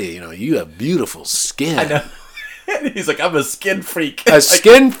to tell you, you have beautiful skin. I know. He's like, I'm a skin freak. A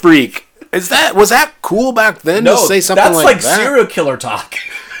skin freak. Was that cool back then to say something like that? That's like serial killer talk.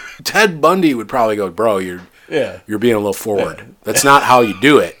 Ted Bundy would probably go, bro, you're being a little forward. That's not how you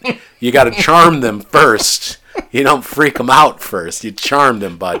do it. You got to charm them first. You don't freak them out first. You charm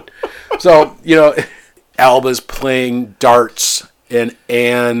them, bud. So, Alba's playing darts, and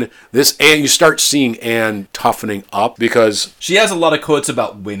Anne, you start seeing Anne toughening up because she has a lot of quotes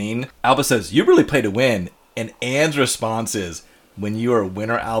about winning. Alba says, "You really play to win," and Anne's response is, "When you are a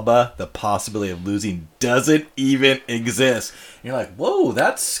winner, Alba, the possibility of losing doesn't even exist." And you're like, whoa,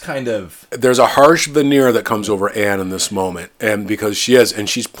 that's kind of... There's a harsh veneer that comes over Anne in this moment. And because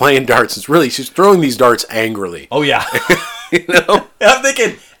she's playing darts, she's throwing these darts angrily. Oh, yeah. I'm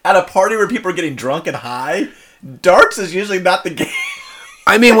thinking, at a party where people are getting drunk and high, darts is usually not the game.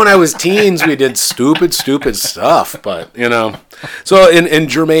 When I was teens, we did stupid stuff, but, So, and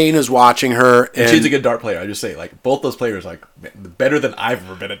Jermaine is watching her. And she's a good dart player. I just say, both those players, better than I've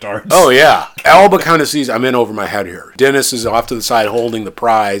ever been at darts. Oh, yeah. Alba kind of sees, I'm in over my head here. Dennis is off to the side holding the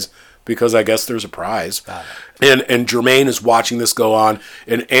prize because I guess there's a prize. And Jermaine is watching this go on,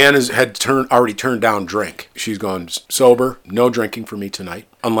 and Anne had already turned down drink. She's gone sober, no drinking for me tonight.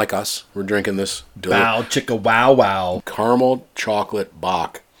 Unlike us, we're drinking this. Wow, chicka wow wow. Caramel chocolate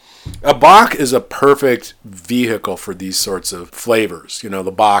Bock. A Bock is a perfect vehicle for these sorts of flavors.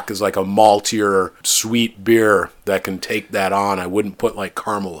 The Bock is like a maltier, sweet beer that can take that on. I wouldn't put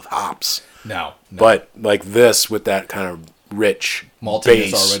caramel with hops. No. But this with that kind of rich maltiness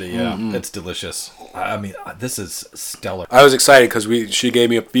base. Already, yeah. Mm-hmm. It's delicious. This is stellar. I was excited because she gave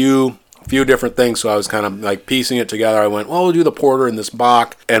me a few a few different things, so I was kind of like piecing it together. I went, well, we'll do the porter and this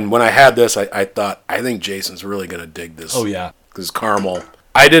bach. And when I had this, I thought, I think Jason's really going to dig this. Oh, yeah. Because caramel.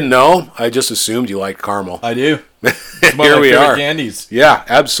 I didn't know. I just assumed you liked caramel. I do. It's one Here of my we favorite are. candies. Yeah,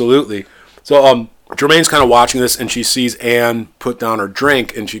 absolutely. So, Jermaine's kind of watching this, and she sees Anne put down her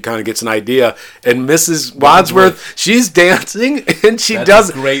drink, and she kind of gets an idea. And Mrs. Wadsworth, she's dancing, and she That's does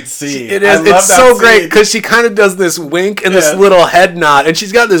a great scene. It I is. love It's that so scene. great because she kind of does this wink and this little head nod, and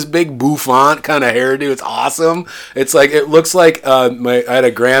she's got this big bouffant kind of hairdo. It's awesome. It's like it looks like I had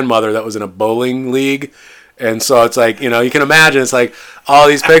a grandmother that was in a bowling league. And so it's like, you can imagine it's like all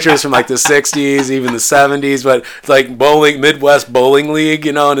these pictures from like the 60s, even the 70s, but it's like Midwest Bowling League,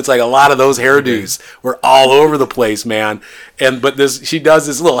 and it's like a lot of those hairdos were all over the place, man. But she does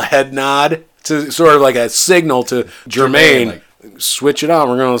this little head nod to sort of like a signal to Jermaine, switch it on,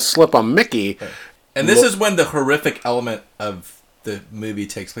 we're going to slip on Mickey. And this is when the horrific element of the movie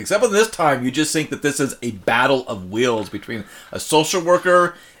takes place. Up until this time, you just think that this is a battle of wills between a social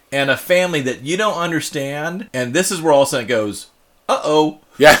worker and a family that you don't understand, and this is where all of a sudden it goes, uh-oh.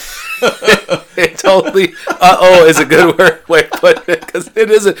 Yeah. It totally, uh-oh is a good way to put it, because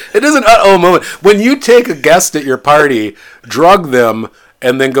it is an uh-oh moment. When you take a guest at your party, drug them,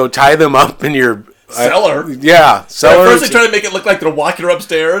 and then go tie them up in your... cellar. Cellar. First they try to make it look like they're walking her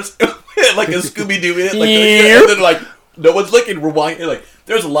upstairs, like a Scooby-Doo in it, and then like, no one's looking, we're walking, like,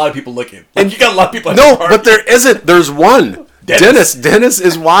 there's a lot of people looking. Like, you got a lot of people at the party. But there isn't. There's one. Dennis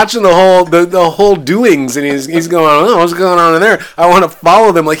is watching the whole doings, and he's going, oh, what's going on in there? I want to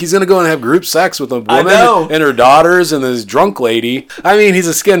follow them. Like, he's going to go and have group sex with a woman and her daughters and this drunk lady. I mean, he's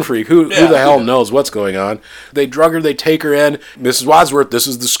a skin freak. Who the hell knows what's going on? They drug her. They take her in. Mrs. Wadsworth, this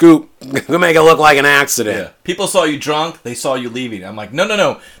is the scoop. They make it look like an accident. Yeah. People saw you drunk. They saw you leaving. I'm like,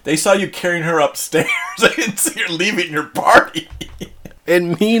 no. They saw you carrying her upstairs. They didn't see her leaving your party.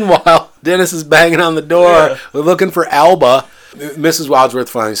 And meanwhile, Dennis is banging on the door. We're looking for Alba. Mrs. Wadsworth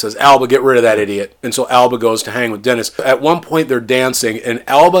finally says, Alba, get rid of that idiot. And so Alba goes to hang with Dennis. At one point, they're dancing, and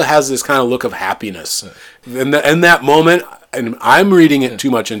Alba has this kind of look of happiness. In that moment, and I'm reading it too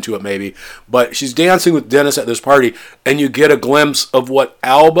much into it maybe, but she's dancing with Dennis at this party, and you get a glimpse of what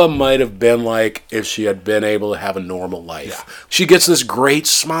Alba might have been like if she had been able to have a normal life. Yeah. She gets this great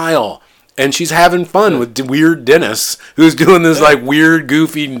smile. And she's having fun with weird Dennis, who's doing this like weird,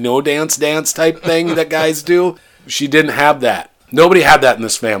 goofy, no dance type thing that guys do. She didn't have that. Nobody had that in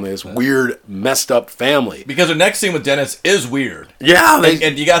this family. This weird, messed up family. Because the next scene with Dennis is weird. Yeah,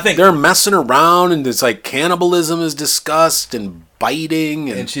 and you gotta think they're messing around, and it's like cannibalism is discussed and biting,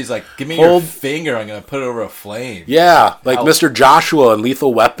 and she's like, "Give me your finger. I'm gonna put it over a flame." Yeah, like Mr. Joshua in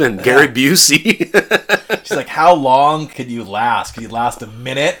Lethal Weapon, Gary Busey. She's like, "How long could you last? Could you last a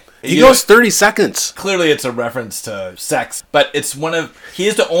minute?" He goes 30 seconds. Clearly, it's a reference to sex, but it's he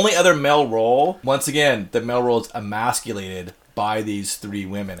is the only other male role. Once again, the male role is emasculated by these three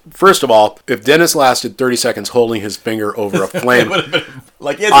women. First of all, if Dennis lasted 30 seconds holding his finger over a flame, it would have been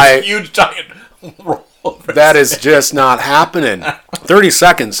like he has this huge giant roll. That is just not happening. 30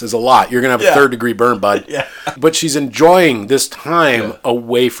 seconds is a lot. You're going to have a third-degree burn, bud. Yeah. But she's enjoying this time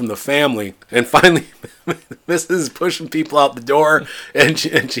away from the family. And finally, Mrs. is pushing people out the door, and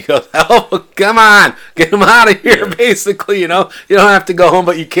she goes, "Oh, come on. Get them out of here," basically, You don't have to go home,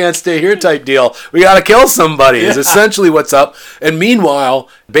 but you can't stay here type deal. We got to kill somebody is essentially what's up. And meanwhile,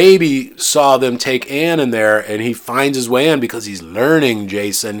 Baby saw them take Anne in there, and he finds his way in because he's learning,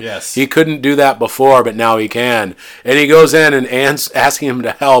 Jason. Yes. He couldn't do that before, but now he can. And he goes in, and Anne's asking him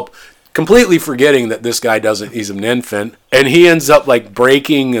to help, completely forgetting that this guy he's an infant. And he ends up like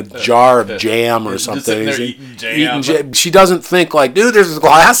breaking a jar of jam or something. Just eating jam. She doesn't think like, dude, there's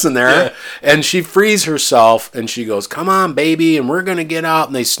glass in there. Yeah. And she frees herself, and she goes, "Come on, baby, and we're going to get out."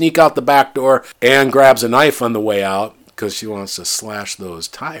 And they sneak out the back door. Anne grabs a knife on the way out because she wants to slash those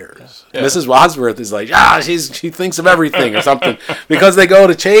tires. Yeah. Mrs. Wadsworth is like, she thinks of everything or something. Because they go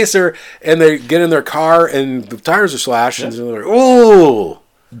to chase her, and they get in their car, and the tires are slashed. Yeah. And they're like, ooh.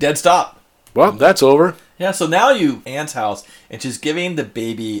 Dead stop. Well, that's over. Yeah, so now Anne's house, and she's giving the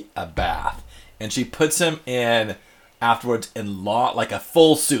baby a bath. And she puts him in afterwards in like a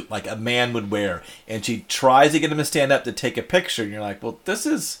full suit, like a man would wear. And she tries to get him to stand up to take a picture. And you're like, well, this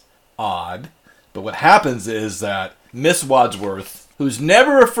is odd. But what happens is that Miss Wadsworth, who's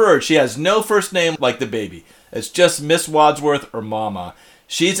never referred, she has no first name like the baby. It's just Miss Wadsworth or Mama.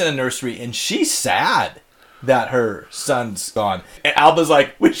 She's in a nursery, and she's sad that her son's gone. And Alba's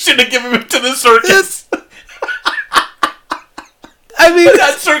like, we should have given him to the circus. I mean,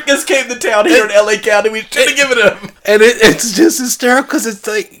 that circus came to town here in LA County. We should have given him. And it's just hysterical because it's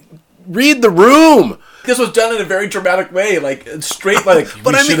like, read the room. This was done in a very dramatic way, like straight like,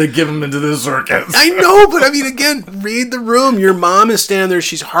 But we I mean- should have given him into the circus. I know, but I mean, again, read the room. Your mom is standing there.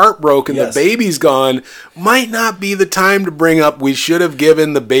 She's heartbroken. Yes. The baby's gone. Might not be the time to bring up, we should have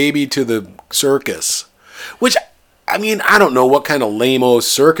given the baby to the circus. Which, I mean, I don't know what kind of lame-o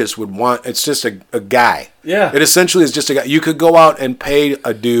circus would want. It's just a guy. Yeah. It essentially is just a guy. You could go out and pay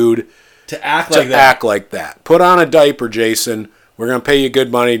a dude to act to like that. act like that. Put on a diaper, Jason. We're going to pay you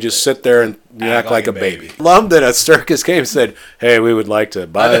good money. Just sit there and act like a baby. Loved that a circus came and said, hey, we would like to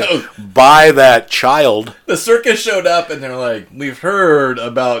buy that child. The circus showed up and they're like, we've heard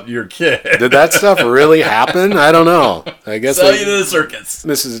about your kid. Did that stuff really happen? I don't know. I guess Sell you to the circus.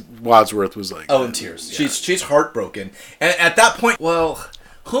 Mrs. Wadsworth was like, Oh, in tears. Yeah. She's heartbroken. And at that point, well,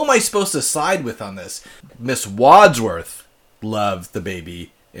 who am I supposed to side with on this? Miss Wadsworth loved the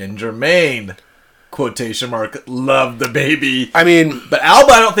baby, and Jermaine, quotation mark, loved the baby. I mean, But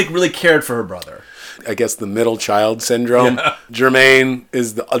Alba, I don't think, really cared for her brother. I guess the middle child syndrome. Yeah. Jermaine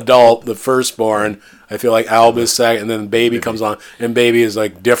is the adult, the firstborn. I feel like Alba's second, and then the baby comes on, and baby is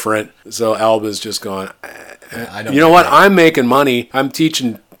like different. So Alba's just going, I don't you know what? I'm making money. I'm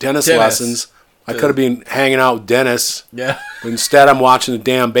teaching tennis Tennis. lessons. I could have been hanging out with Dennis. Yeah. But instead, I'm watching the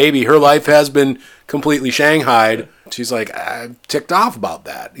damn baby. Her life has been completely shanghaied. She's like, I'm ticked off about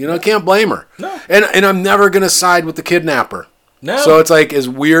that. You know, I can't blame her. No. And I'm never going to side with the kidnapper. No. So it's like, as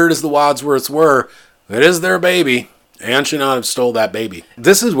weird as the Wadsworths were, it is their baby. Anne should not have stole that baby.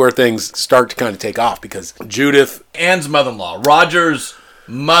 This is where things start to kind of take off because Judith Anne's mother-in-law, Roger's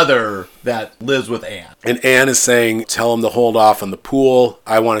mother that lives with Anne. and Anne is saying, tell him to hold off on the pool.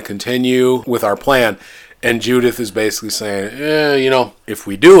 I want to continue with our plan. And Judith is basically saying, you know, if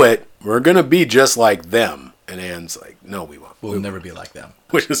we do it, we're going to be just like them. And Anne's like, no, we won't. We'll never be like them.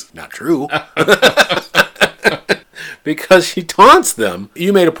 Which is not true. Because she taunts them.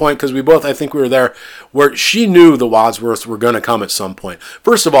 You made a point, because we both, I think we were there, where she knew the Wadsworths were going to come at some point.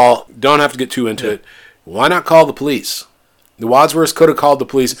 First of all, don't have to get too into it. Why not call the police? The Wadsworths could have called the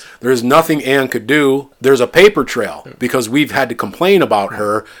police. There's nothing Anne could do. There's a paper trail because we've had to complain about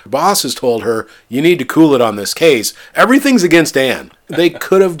her. The boss has told her, you need to cool it on this case. Everything's against Anne. They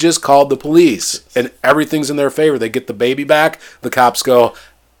could have just called the police and everything's in their favor. They get the baby back. The cops go,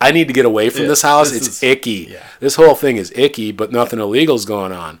 I need to get away from this house. It's icky. Yeah. This whole thing is icky, but nothing illegal's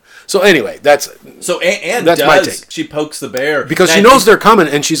going on. So anyway, that's Anne That's does. my take. She pokes the bear. because And she I knows think- they're coming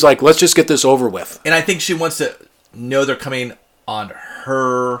and she's like, let's just get this over with. And I think she wants to know they're coming on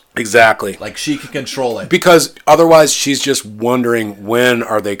her. Exactly. Like, she can control it. Because otherwise she's just wondering, when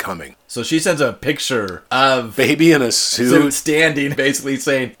are they coming? So she sends a picture of Baby in a Suit suit. standing, basically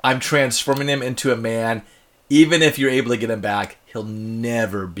saying, I'm transforming him into a man. Even if you're able to get him back, he'll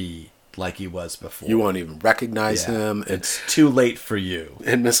never be like he was before. You won't even recognize Yeah. him. It's too late for you.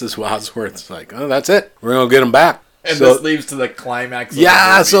 And Mrs. Wadsworth's like, oh, that's it. We're going to get him back. And So- this leads to the climax of the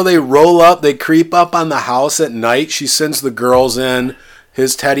yeah, movie. so they roll up. They creep up on the house at night. She sends the girls in.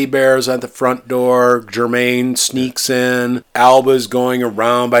 His teddy bear's at the front door. Jermaine sneaks in. Alba's going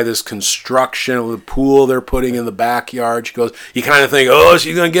around by this construction of the pool they're putting in the backyard. She goes, you kind of think, oh,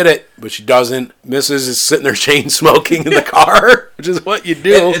 she's going to get it. But she doesn't. Mrs. is sitting there chain smoking in the car, which is what you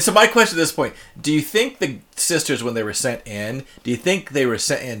do. And so my question at this point, do you think the sisters, when they were sent in, do you think they were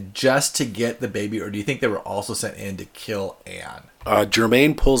sent in just to get the baby, or do you think they were also sent in to kill Anne?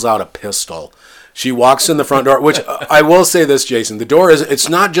 Jermaine pulls out a pistol. She walks in the front door, which I will say this, Jason. The door it's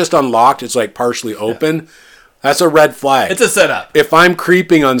not just unlocked, it's like partially open. That's a red flag. It's a setup. If I'm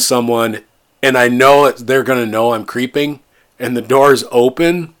creeping on someone and I know they're going to know I'm creeping and the door's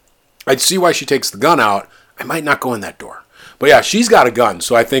open, I'd see why she takes the gun out. I might not go in that door. But yeah, she's got a gun,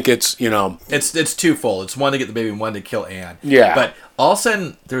 so I think it's, It's twofold. It's one to get the baby and one to kill Anne. Yeah. But all of a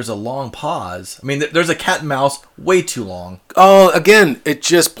sudden, there's a long pause. I mean, there's a cat and mouse, way too long. oh, again, it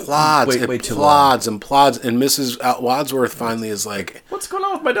just plods. Way It too plods and plods. And Mrs. Wadsworth finally is like, What's going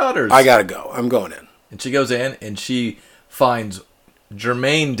on with my daughters? I got to go. I'm going in. And she goes in and she finds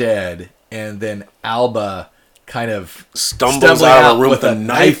Jermaine dead, and then Alba kind of Stumbles stumbling out of a room with a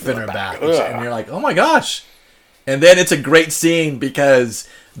knife in her back. Ugh. And you're like, oh my gosh. And then it's a great scene because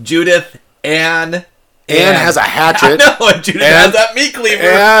Judith, Anne has a hatchet. I know, and Judith has that meat cleaver.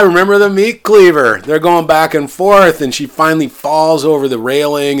 Yeah, remember the meat cleaver. They're going back and forth, and she finally falls over the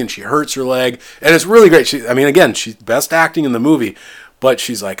railing, and she hurts her leg. And it's really great. She's best acting in the movie. But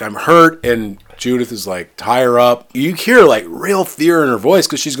she's like, I'm hurt, and Judith is like, tie her up. You hear like real fear in her voice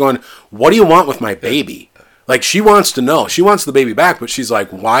because she's going, what do you want with my baby? Like, she wants to know. She wants the baby back, but she's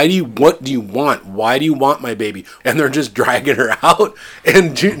like, what do you want? Why do you want my baby? And they're just dragging her out.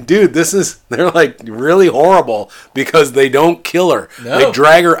 And dude, they're like really horrible because they don't kill her. No. They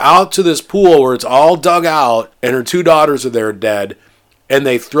drag her out to this pool where it's all dug out and her 2 daughters are there dead. And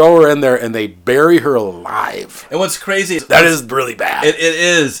they throw her in there and they bury her alive. And what's crazy is that is really bad. It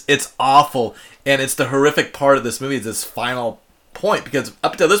is. It's awful. And it's the horrific part of this movie is this final point. Because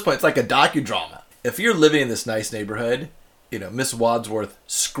up to this point, it's like a docudrama. If you're living in this nice neighborhood, Miss Wadsworth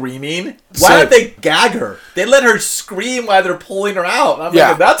screaming, why don't they gag her? They let her scream while they're pulling her out. And I'm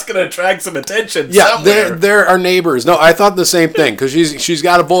thinking, that's going to attract some attention somewhere. They're our neighbors. No, I thought the same thing because she's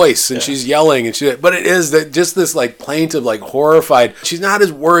got a voice and she's yelling but it is that just this like plaintive, like horrified. She's not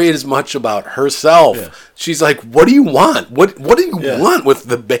as worried as much about herself. Yeah. She's like, what do you want? What do you want with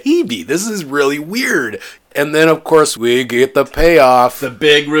the baby? This is really weird. And then, of course, we get the payoff. The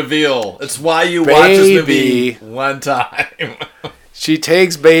big reveal. It's why you watch this movie one time. She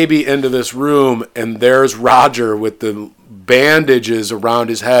takes baby into this room, and there's Roger with the bandages around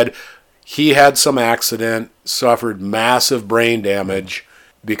his head. He had some accident, suffered massive brain damage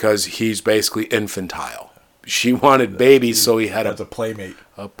because he's basically infantile. She wanted babies, so he had a playmate.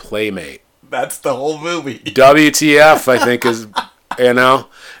 A playmate. That's the whole movie. WTF, I think, is...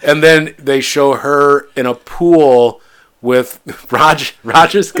 And then they show her in a pool with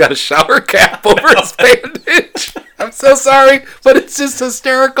Roger's got a shower cap over his bandage. I'm so sorry, but it's just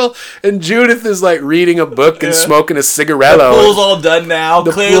hysterical. And Judith is like reading a book and smoking a cigarette. The pool's all done now.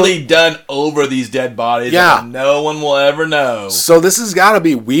 Clearly done over these dead bodies. Yeah. No one will ever know. So this has got to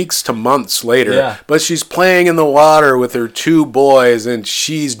be weeks to months later. Yeah. But she's playing in the water with her 2 boys, and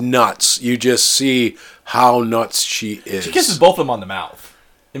she's nuts. You just see how nuts she is. She kisses both of them on the mouth.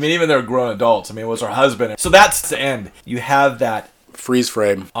 I mean, even they're grown adults. I mean, it was her husband. So that's the end. You have that freeze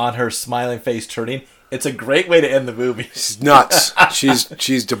frame on her smiling face turning. It's a great way to end the movie. She's nuts.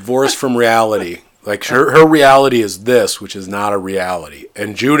 she's divorced from reality. Like her reality is this, which is not a reality.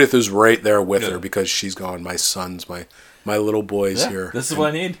 And Judith is right there with her because she's gone. My sons, my little boys here. This is what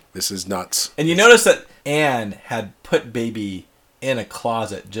I need. This is nuts. And you notice that Anne had put baby in a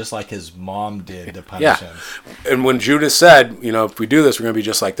closet just like his mom did to punish him. And when Judith said, if we do this, we're going to be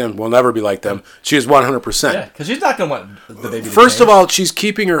just like them. We'll never be like them. She is 100%. Yeah, because she's not going to want the baby to First of all, she's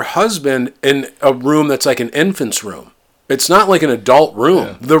keeping her husband in a room that's like an infant's room. It's not like an adult room.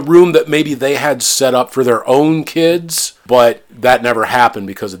 Yeah. The room that maybe they had set up for their own kids, but that never happened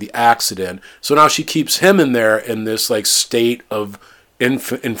because of the accident. So now she keeps him in there in this like state of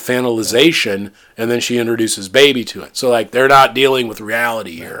infantilization, and then she introduces baby to it. So like they're not dealing with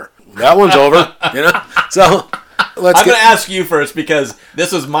reality here. That one's over, So I'm going to ask you first because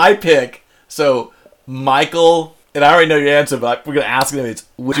this was my pick. So Michael, and I already know your answer, but we're going to ask him,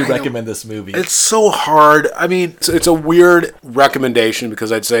 would you recommend this movie? It's so hard. I mean, it's a weird recommendation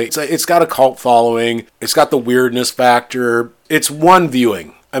because I'd say it's got a cult following. It's got the weirdness factor. It's one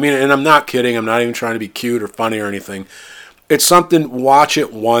viewing. I mean, and I'm not kidding. I'm not even trying to be cute or funny or anything. It's something, watch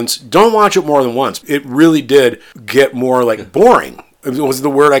it once. Don't watch it more than once. It really did get more like boring. It was the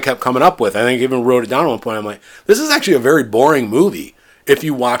word I kept coming up with. I think I even wrote it down at one point. I'm like, this is actually a very boring movie if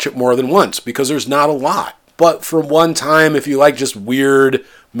you watch it more than once because there's not a lot. But for one time, if you like just weird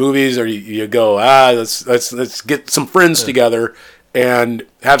movies or you go, let's get some friends together and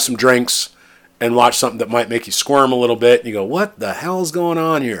have some drinks and watch something that might make you squirm a little bit. And you go, what the hell's going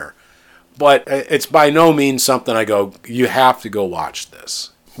on here? But it's by no means something I go, you have to go watch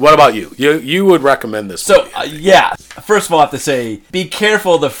this. What about you? You would recommend this movie? So, first of all, I have to say, be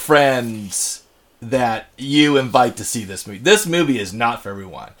careful of the friends that you invite to see this movie. This movie is not for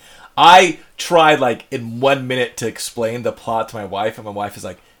everyone. I tried, like, in 1 minute to explain the plot to my wife, and my wife is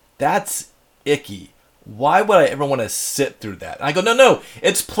like, that's icky. Why would I ever want to sit through that? And I go, no,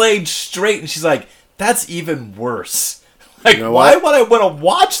 it's played straight. And she's like, that's even worse. Like, why would I want to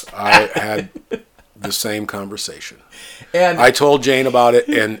watch that? I had the same conversation. And I told Jane about it,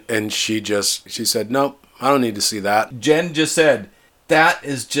 and she said, nope, I don't need to see that. Jen just said, that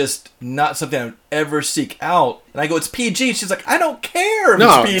is just not something I would ever seek out. And I go, it's PG. She's like, I don't care if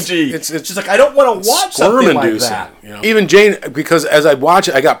it's PG. She's like, I don't want to watch something like that. Even Jane, because as I watch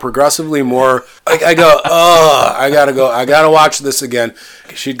it, I got progressively more, I go, I gotta watch this again.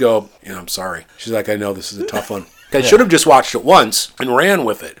 She'd go, I'm sorry. She's like, I know this is a tough one. I should have just watched it once and ran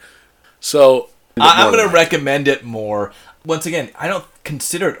with it. So I'm going to recommend it more. Once again, I don't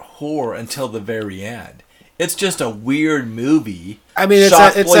consider it horror until the very end. It's just a weird movie. I mean, it's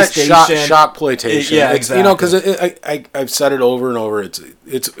that shockploitation. Yeah, exactly. Because I've said it over and over.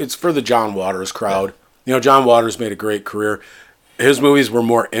 It's for the John Waters crowd. John Waters made a great career. His movies were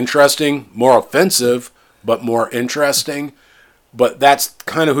more interesting, more offensive, but more interesting. But that's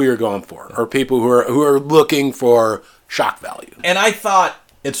kind of who you're going for, or people who are looking for shock value. And I thought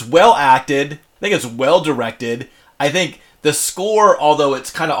it's well acted. I think it's well directed. I think the score, although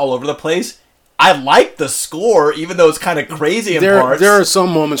it's kind of all over the place, I like the score, even though it's kind of crazy in parts. There are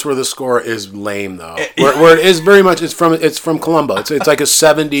some moments where the score is lame, though. Where it is very much, it's from Columbo. It's like a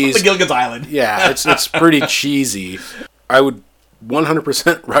 70s. The Gilligan's Island. Yeah, it's pretty cheesy. I would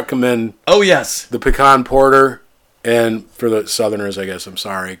 100% recommend. Oh yes, the pecan porter, and for the Southerners, I guess I'm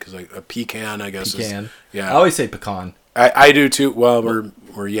sorry because a pecan, I guess. Pecan. Yeah, I always say pecan. I do too. Well,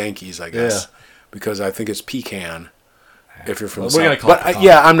 we're Yankees, I guess, because I think it's pecan. If you're from the South. Gonna call it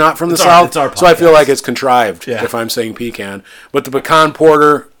pecan. I'm not from the South, it's our so I feel like it's contrived Yeah. if I'm saying pecan. But the pecan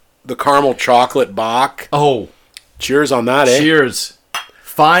porter, the caramel chocolate Bach. Oh, cheers on that, eh? Cheers.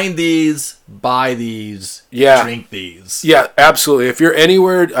 Find these, buy these, Yeah. drink these. Yeah, absolutely. If you're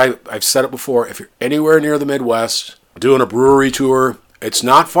anywhere, I've said it before, if you're anywhere near the Midwest, doing a brewery tour, it's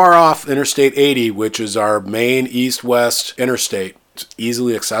not far off Interstate 80, which is our main east-west interstate. It's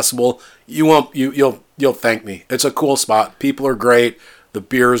easily accessible. You'll thank me. It's a cool spot. People are great. The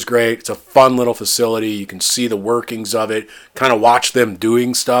beer is great. It's a fun little facility. You can see the workings of it. Kind of watch them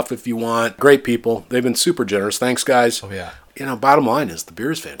doing stuff if you want. Great people. They've been super generous. Thanks, guys. Oh yeah. Bottom line is the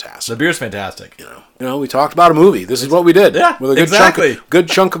beer is fantastic. The beer's fantastic. We talked about a movie. This is what we did. Yeah, with a exactly. good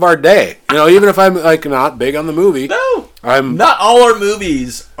chunk of our day. Even if I'm like not big on the movie. No. I'm not all our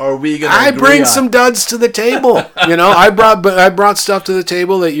movies are we gonna I agree bring on. some duds to the table. I brought stuff to the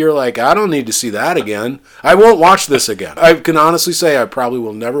table that you're like, I don't need to see that again. I won't watch this again. I can honestly say I probably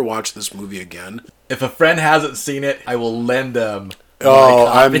will never watch this movie again. If a friend hasn't seen it, I will lend them. Oh,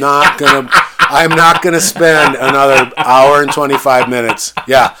 I'm not gonna spend another hour and 25 minutes.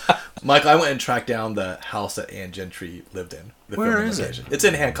 Yeah. Michael, I went and tracked down the house that Anne Gentry lived in. Where is it? It's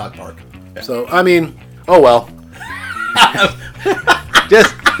in Hancock Park. So, oh well.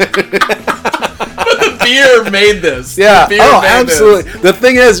 Just The beer made this. Yeah. The beer Oh, made absolutely. this. The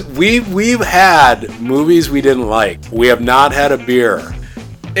thing is, we've had movies we didn't like. We have not had a beer.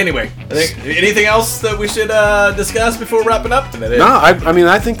 Anyway, I think anything else that we should discuss before wrapping up today? No,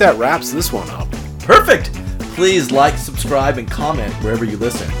 I think that wraps this one up. Perfect. Please like, subscribe, and comment wherever you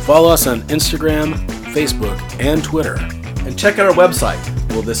listen. Follow us on Instagram, Facebook, and Twitter. And check out our website.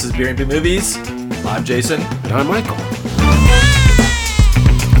 Well, this is Beer and Movies. I'm Jason. And I'm Michael.